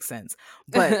does not make sense,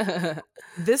 but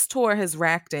this tour has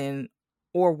racked in,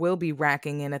 or will be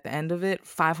racking in at the end of it,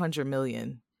 500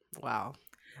 million. Wow.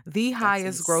 The That's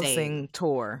highest insane. grossing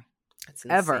tour That's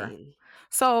ever. insane.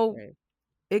 So Right.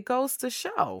 it goes to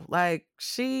show, like,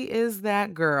 she is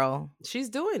that girl, She's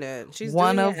doing it. She's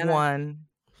one doing it, of and I one.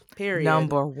 Period.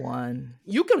 Number one.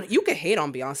 You can hate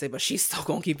on Beyonce, but she's still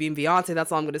gonna keep being Beyonce.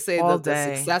 That's all I'm gonna say.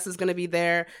 The success is gonna be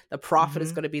there. The profit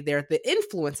is gonna be there. The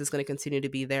influence is gonna continue to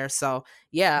be there. So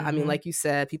yeah, I mean, like you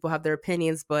said, people have their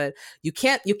opinions, but you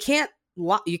can't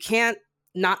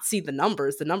not see the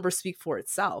numbers. The numbers speak for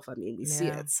itself. I mean, we see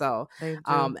it. So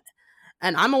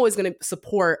and I'm always going to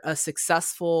support a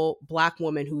successful Black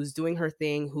woman who's doing her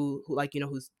thing, who like,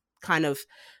 who's kind of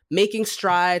making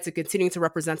strides and continuing to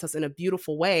represent us in a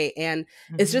beautiful way. And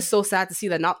it's just so sad to see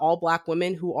that not all Black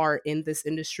women who are in this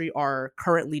industry are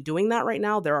currently doing that right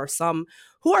now. There are some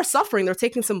who are suffering. They're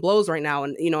taking some blows right now.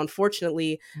 And,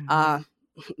 unfortunately,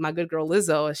 my good girl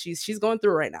Lizzo, she's going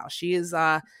through it right now. She is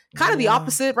kind of the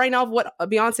opposite right now of what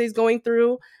Beyonce is going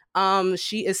through.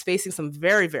 She is facing some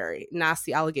very, very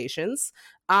nasty allegations.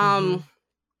 And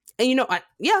we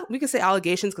can say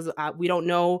allegations because we don't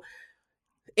know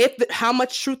how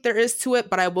much truth there is to it.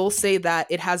 But I will say that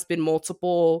it has been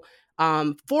multiple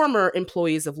former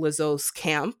employees of Lizzo's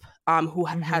camp who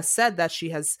has said that she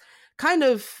has kind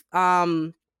of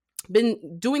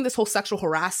been doing this whole sexual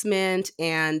harassment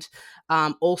and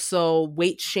also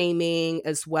weight shaming,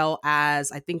 as well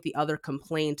as I think the other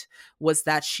complaint was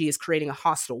that she is creating a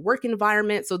hostile work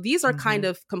environment. So these are kind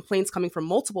of complaints coming from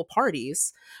multiple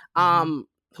parties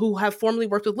who have formerly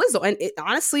worked with Lizzo. And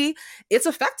honestly, it's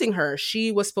affecting her.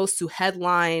 She was supposed to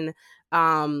headline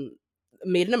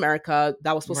Made in America.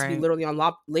 That was supposed to be literally on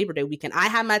Labor Day weekend. I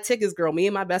had my tickets, girl. Me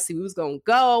and my bestie, we was gonna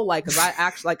go. Like, cause I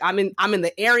actually like I'm in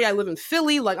the area. I live in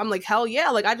Philly. Like, I'm like, hell yeah.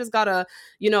 Like, I just gotta,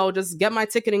 just get my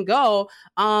ticket and go.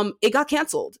 It got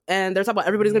canceled, and they're talking about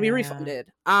everybody's gonna be refunded.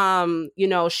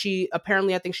 She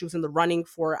apparently, I think she was in the running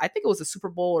for, I think it was a Super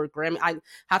Bowl or Grammy. I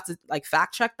have to like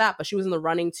fact check that, but she was in the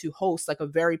running to host like a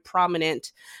very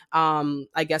prominent,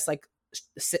 I guess like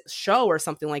show or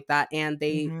something like that, and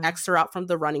they X'd her out from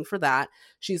the running for that.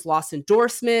 She's lost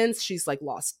endorsements, she's like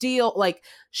lost deal, like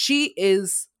she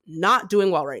is not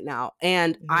doing well right now,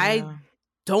 and I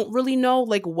don't really know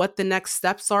like what the next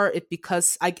steps are.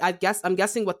 Because I'm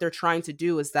guessing what they're trying to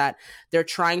do is that they're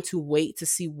trying to wait to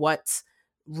see what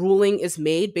ruling is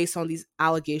made based on these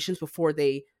allegations before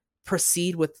they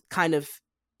proceed with kind of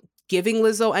giving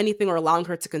Lizzo anything or allowing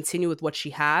her to continue with what she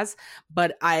has.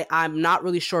 But I'm not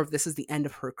really sure if this is the end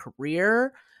of her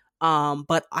career.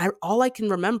 But all I can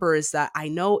remember is that I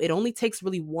know it only takes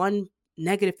really one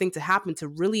negative thing to happen to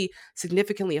really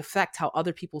significantly affect how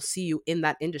other people see you in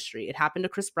that industry. It happened to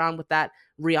Chris Brown with that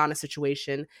Rihanna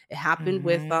situation. It happened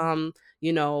with,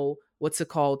 what's it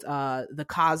called? The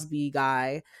Cosby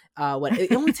guy.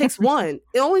 It only takes one.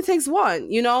 It only takes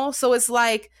one, So it's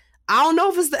like, I don't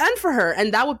know if it's the end for her.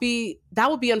 And that would be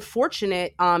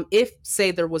unfortunate if,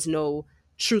 say, there was no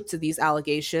truth to these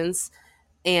allegations.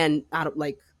 And I don't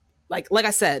like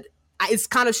I said, it's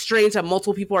kind of strange that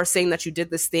multiple people are saying that you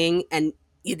did this thing and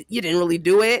you didn't really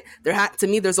do it. To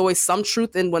me, there's always some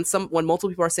truth in when multiple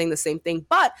people are saying the same thing.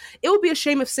 But it would be a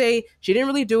shame if, say, she didn't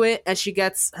really do it and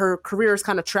her career is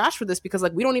kind of trash for this, because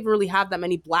like we don't even really have that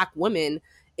many Black women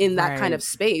in that kind of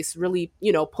space really,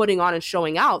 putting on and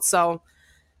showing out. So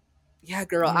yeah,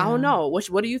 girl, I don't know.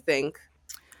 What do you think?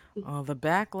 Well, the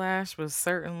backlash was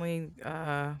certainly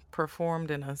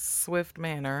performed in a swift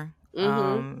manner.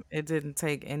 It didn't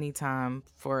take any time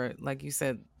for, like you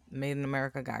said, Made in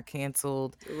America got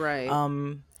canceled. Right.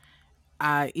 Now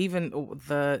I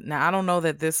don't know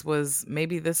that this was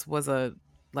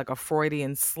a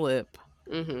Freudian slip,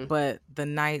 but the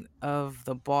night of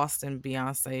the Boston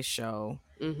Beyonce show,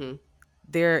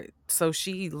 so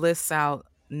she lists out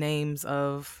names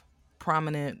of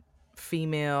prominent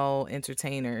female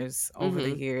entertainers over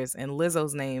the years, and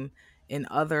Lizzo's name in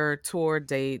other tour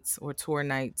dates or tour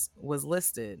nights was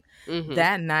listed.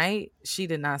 That night, she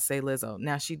did not say Lizzo.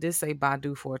 Now, she did say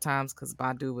Badu 4 times because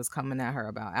Badu was coming at her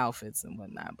about outfits and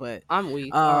whatnot. But I'm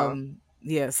weak.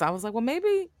 Yeah, so I was like, well,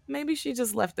 maybe she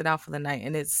just left it out for the night,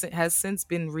 and it has since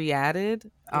been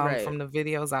re-added from the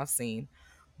videos I've seen.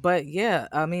 But yeah,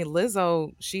 I mean,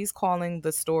 Lizzo, she's calling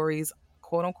the stories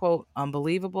quote unquote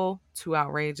unbelievable, too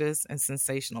outrageous, and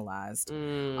sensationalized.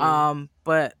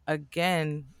 But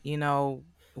again,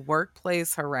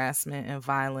 workplace harassment and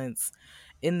violence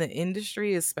in the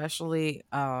industry, especially,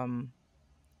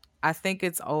 I think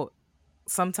it's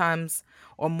sometimes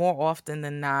or more often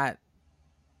than not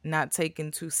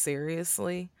taken too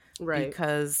seriously. Right.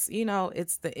 Because,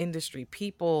 it's the industry.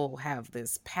 People have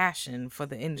this passion for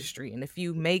the industry. And if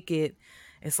you make it,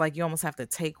 it's like you almost have to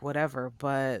take whatever.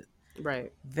 But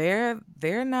right, they're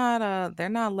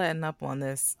not letting up on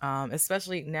this.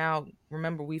 Especially now,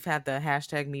 remember, we've had the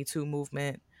hashtag Me Too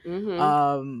movement.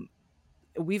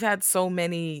 We've had so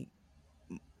many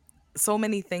so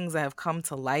many things that have come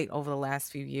to light over the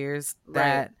last few years Right.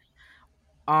 that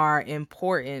are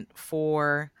important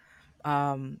for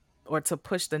or to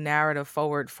push the narrative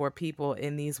forward for people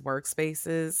in these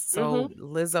workspaces. So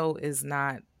Lizzo is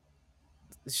not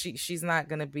she's not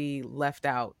going to be left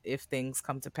out if things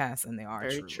come to pass and they are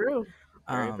Very true. true.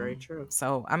 Very, very true.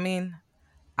 So I mean,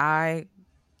 I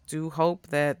do hope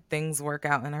that things work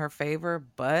out in her favor,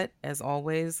 but as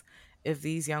always, if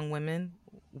these young women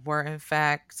were in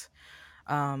fact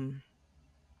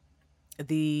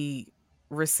the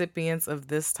recipients of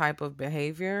this type of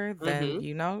behavior,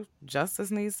 then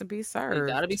justice needs to be served.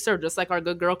 It gotta be served, just like our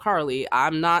good girl Carly.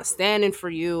 I'm not standing for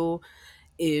you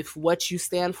if what you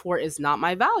stand for is not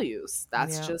my values.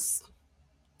 That's just,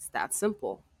 it's that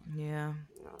simple. Yeah.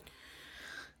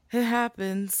 It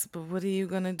happens, but what are you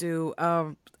gonna do?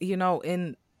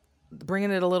 In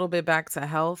bringing it a little bit back to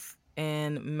health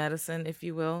and medicine, if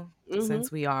you will, since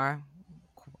we are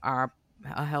a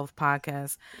health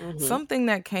podcast, something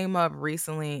that came up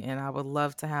recently, and I would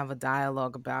love to have a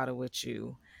dialogue about it with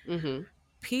you.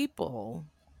 People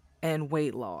and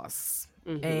weight loss,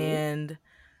 and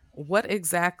what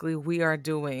exactly we are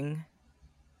doing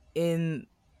in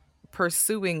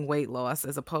pursuing weight loss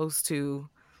as opposed to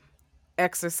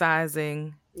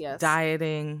exercising,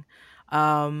 dieting,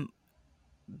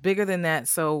 bigger than that.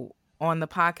 So on the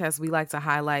podcast, we like to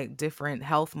highlight different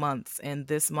health months, and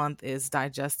this month is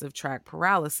Digestive Tract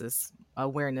Paralysis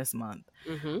Awareness Month.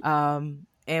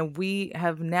 And we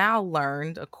have now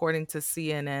learned, according to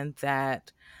CNN,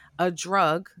 that a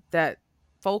drug that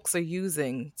folks are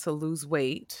using to lose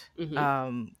weight,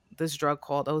 this drug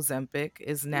called Ozempic,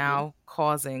 is now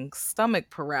causing stomach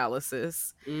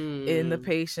paralysis in the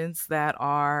patients that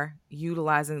are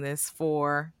utilizing this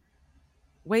for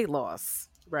weight loss.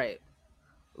 Right.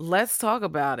 Let's talk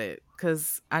about it,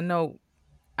 because I know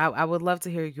I would love to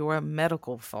hear your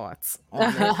medical thoughts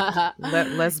on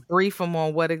it. Let's brief them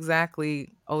on what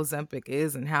exactly Ozempic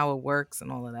is and how it works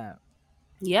and all of that.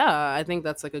 Yeah, I think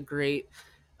that's like a great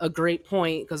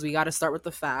point, because we got to start with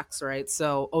the facts, right?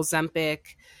 So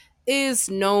Ozempic is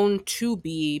known to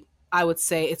be, I would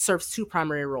say, it serves two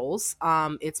primary roles.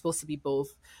 It's supposed to be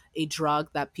both a drug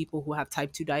that people who have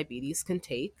type 2 diabetes can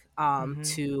take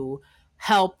to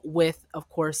help with, of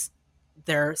course,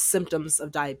 their symptoms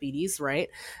of diabetes, right?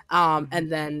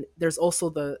 And then there's also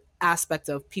the aspect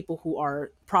of people who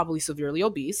are probably severely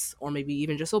obese, or maybe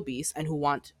even just obese, and who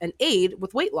want an aid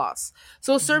with weight loss.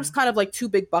 So it serves kind of like two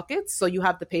big buckets. So you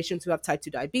have the patients who have type 2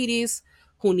 diabetes,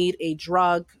 who need a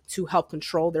drug to help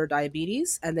control their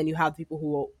diabetes, and then you have people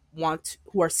who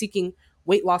are seeking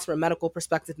weight loss from a medical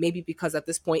perspective, maybe because at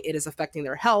this point it is affecting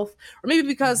their health, or maybe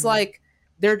because like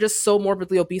they're just so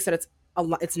morbidly obese that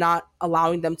it's not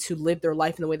allowing them to live their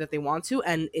life in the way that they want to,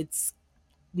 and it's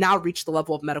now reached the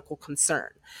level of medical concern.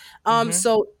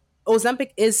 So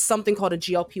Ozempic is something called a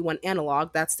GLP-1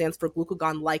 analog. That stands for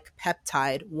glucagon-like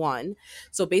peptide 1.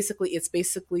 So basically, it's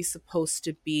supposed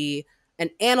to be an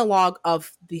analog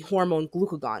of the hormone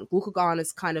glucagon. Glucagon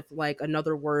is kind of like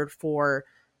another word for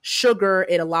sugar.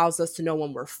 It allows us to know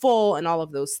when we're full and all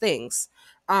of those things.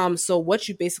 So what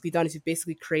you've basically done is you've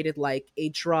basically created like a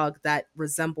drug that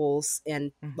resembles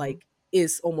and like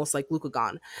is almost like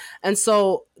glucagon. And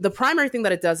so the primary thing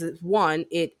that it does is, one,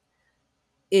 it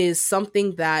is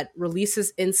something that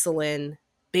releases insulin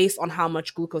based on how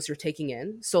much glucose you're taking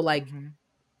in. So like,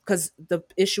 because the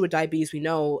issue with diabetes, we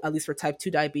know, at least for type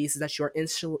 2 diabetes, is that you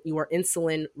are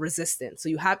insulin resistant. So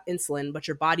you have insulin, but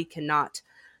your body cannot,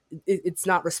 it's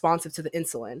not responsive to the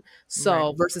insulin.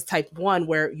 So versus type 1,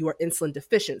 where you are insulin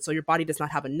deficient. So your body does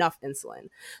not have enough insulin.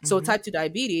 So type 2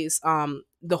 diabetes,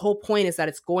 the whole point is that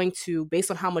it's going to,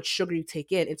 based on how much sugar you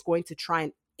take in, it's going to try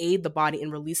and aid the body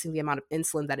in releasing the amount of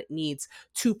insulin that it needs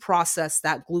to process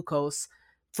that glucose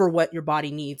for what your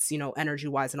body needs, energy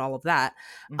wise and all of that.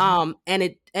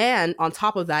 And on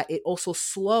top of that, it also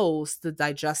slows the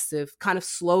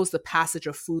passage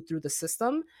of food through the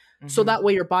system. So that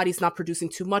way your body's not producing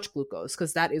too much glucose,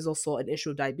 because that is also an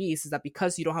issue of diabetes, is that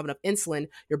because you don't have enough insulin,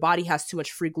 your body has too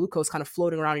much free glucose kind of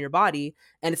floating around in your body,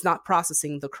 and it's not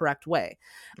processing the correct way.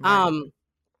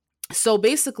 So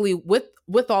basically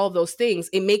with all of those things,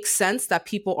 it makes sense that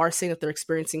people are saying that they're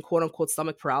experiencing quote unquote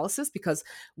stomach paralysis, because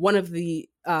one of the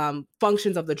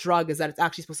functions of the drug is that it's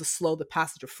actually supposed to slow the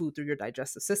passage of food through your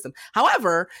digestive system.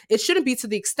 However, it shouldn't be to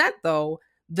the extent though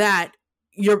that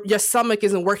your stomach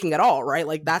isn't working at all, right?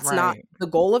 Like that's not the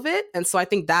goal of it. And so I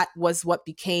think that was what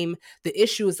became the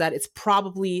issue, is that it's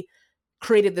probably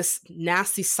created this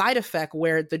nasty side effect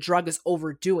where the drug is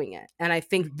overdoing it. And I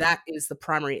think that is the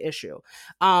primary issue.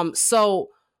 So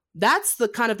that's the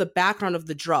kind of the background of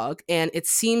the drug. And it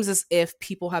seems as if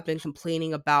people have been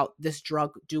complaining about this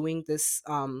drug doing this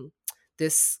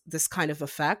this kind of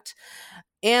effect.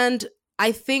 And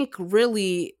I think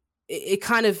really it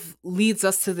kind of leads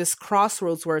us to this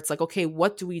crossroads where it's like, okay,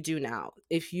 what do we do now?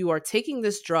 If you are taking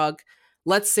this drug,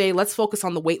 let's focus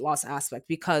on the weight loss aspect,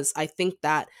 because I think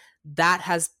that that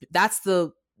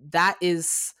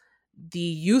is the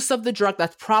use of the drug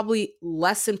that's probably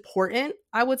less important.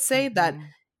 I would say that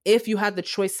if you had the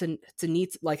choice to need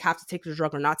like have to take the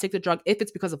drug or not take the drug, if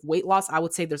it's because of weight loss, I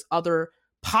would say there's other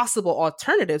possible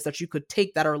alternatives that you could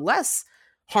take that are less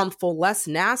harmful, less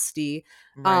nasty,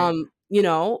 Right. you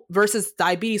know, versus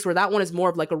diabetes, where that one is more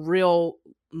of like a real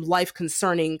life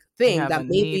concerning You thing have that a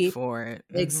need maybe for it.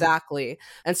 exactly.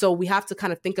 And so we have to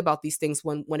kind of think about these things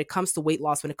when it comes to weight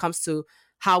loss, when it comes to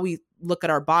how we look at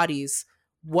our bodies.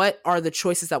 What are the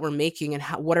choices that we're making, and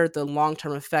what are the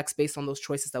long-term effects based on those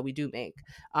choices that we do make?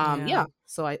 Yeah.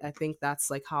 So I think that's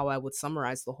like how I would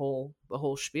summarize the whole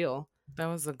spiel. That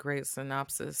was a great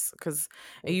synopsis, because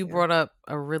Thank you you. brought up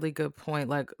a really good point,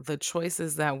 like the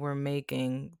choices that we're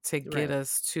making to get Right.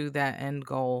 us to that end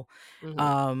goal.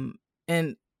 Mhm.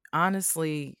 And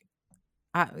honestly,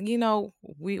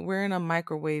 we're in a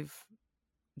microwave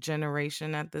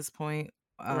generation at this point.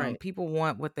 Right. People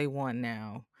want what they want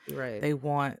now. Right. They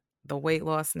want the weight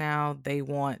loss now. They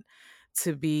want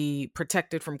to be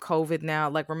protected from COVID now.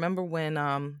 Like, remember when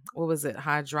what was it?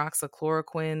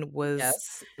 Hydroxychloroquine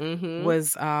Yes. Mhm.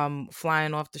 was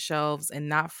flying off the shelves, and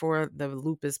not for the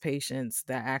lupus patients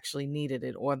that actually needed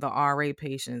it, or the RA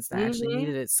patients that actually Mhm.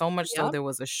 needed it, so much so Yep. there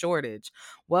was a shortage.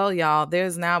 Well, y'all,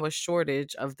 there's now a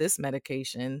shortage of this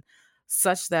medication,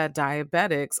 such that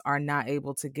diabetics are not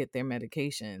able to get their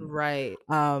medication. Right.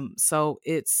 So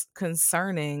it's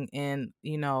concerning, and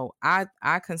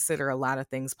I consider a lot of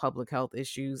things public health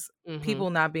issues. Mhm. People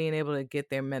not being able to get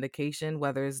their medication,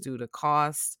 whether it's due to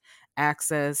cost,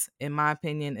 access, in my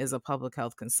opinion, is a public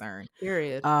health concern.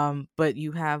 Period. But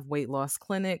you have weight loss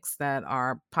clinics that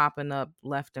are popping up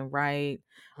left and right.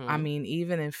 I Mhm. mean,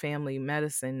 even in family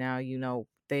medicine now,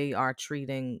 they are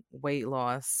treating weight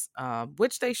loss,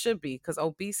 which they should be, because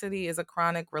obesity is a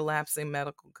chronic relapsing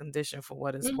medical condition for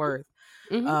what it's Mhm. worth.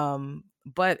 Mhm.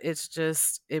 But it's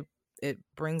just it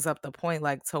brings up the point,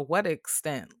 like, to what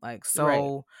extent? Like, Right.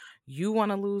 so you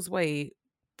want to lose weight,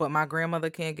 but my grandmother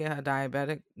can't get her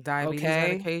diabetes Okay.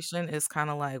 medication. It's kind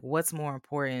of like, what's more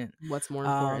important? What's more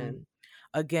Um, important?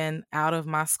 Again, out of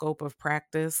my scope of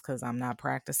practice, because I'm not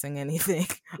practicing anything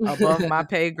above my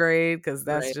pay grade, because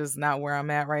that's Right. just not where I'm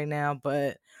at right now.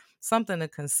 But something to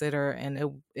consider, and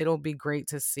it'll be great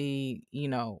to see,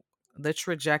 the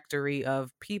trajectory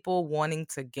of people wanting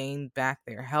to gain back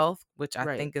their health, which I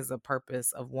Right. think is the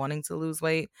purpose of wanting to lose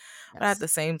weight. But at Yes. the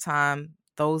same time,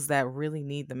 those that really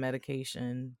need the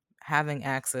medication having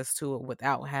access to it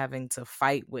without having to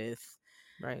fight with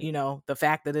Right. the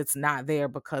fact that it's not there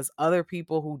because other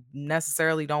people who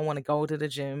necessarily don't want to go to the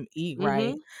gym, eat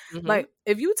right. Mhm. Mhm. Like,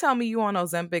 if you tell me you on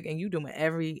Ozempic and you doing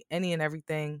any and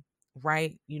everything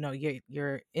right,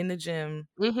 you're in the gym,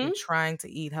 you're Mhm. trying to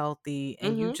eat healthy,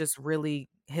 and you Mhm. just really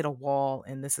hit a wall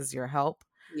and this is your help,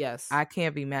 Yes. I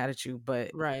can't be mad at you.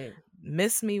 But Right.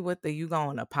 miss me with the you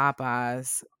going to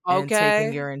Popeyes and taking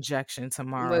Okay. your injection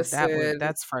tomorrow. Listen.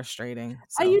 That's frustrating.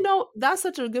 And So that's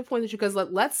such a good point that because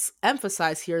let's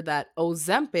emphasize here that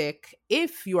Ozempic,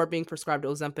 if you are being prescribed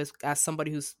Ozempic as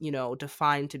somebody who's,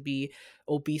 defined to be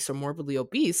obese or morbidly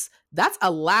obese, that's a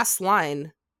last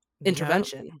line yep.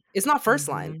 intervention. It's not first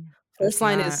line. First It's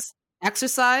line not. is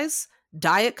exercise,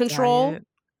 diet control, Diet.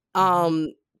 Mhm. um,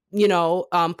 Maybe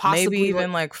possibly like,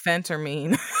 even like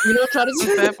phentermine. I'm trying to At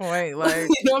say, that point, like,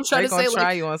 I'm trying they to gonna say like,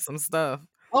 try you on some stuff.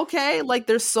 okay, like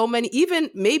there's so many, even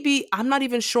maybe I'm not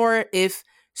even sure if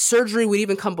surgery would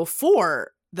even come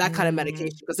before that kind of medication,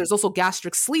 Mm, because there's also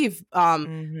gastric sleeve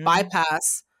mhm,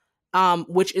 bypass,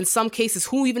 which in some cases,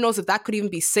 who even knows if that could even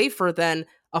be safer than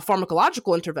a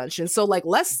pharmacological intervention. So like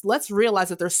let's realize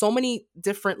that there's so many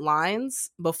different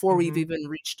lines before we've mhm. even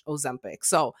reached Ozempic.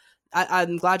 So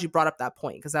I'm glad you brought up that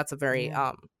point, because that's a very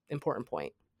Yeah. important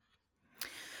point.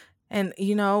 And,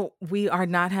 we are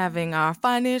not having our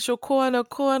financial corner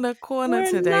We're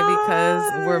today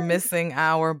because we're not. missing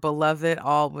our beloved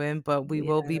Alwyn, but we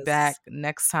will be Yes. back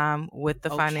next time with the Okay.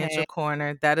 financial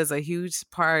corner. That is a huge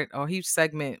part or huge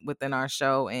segment within our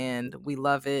show, and we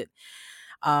love it.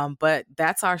 But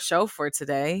that's our show for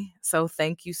today. So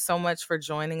thank you so much for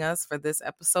joining us for this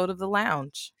episode of The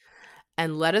Lounge.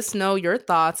 And let us know your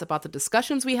thoughts about the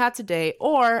discussions we had today,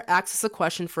 or ask us a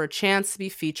question for a chance to be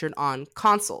featured on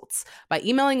Consults by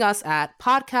emailing us at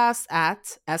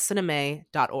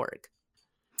podcast@snma.org.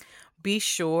 Be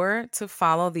sure to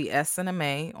follow the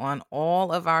SNMA on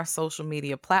all of our social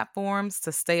media platforms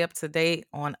to stay up to date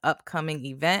on upcoming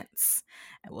events.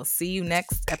 And we'll see you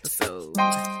next episode.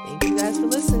 Thank you guys for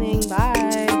listening.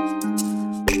 Bye.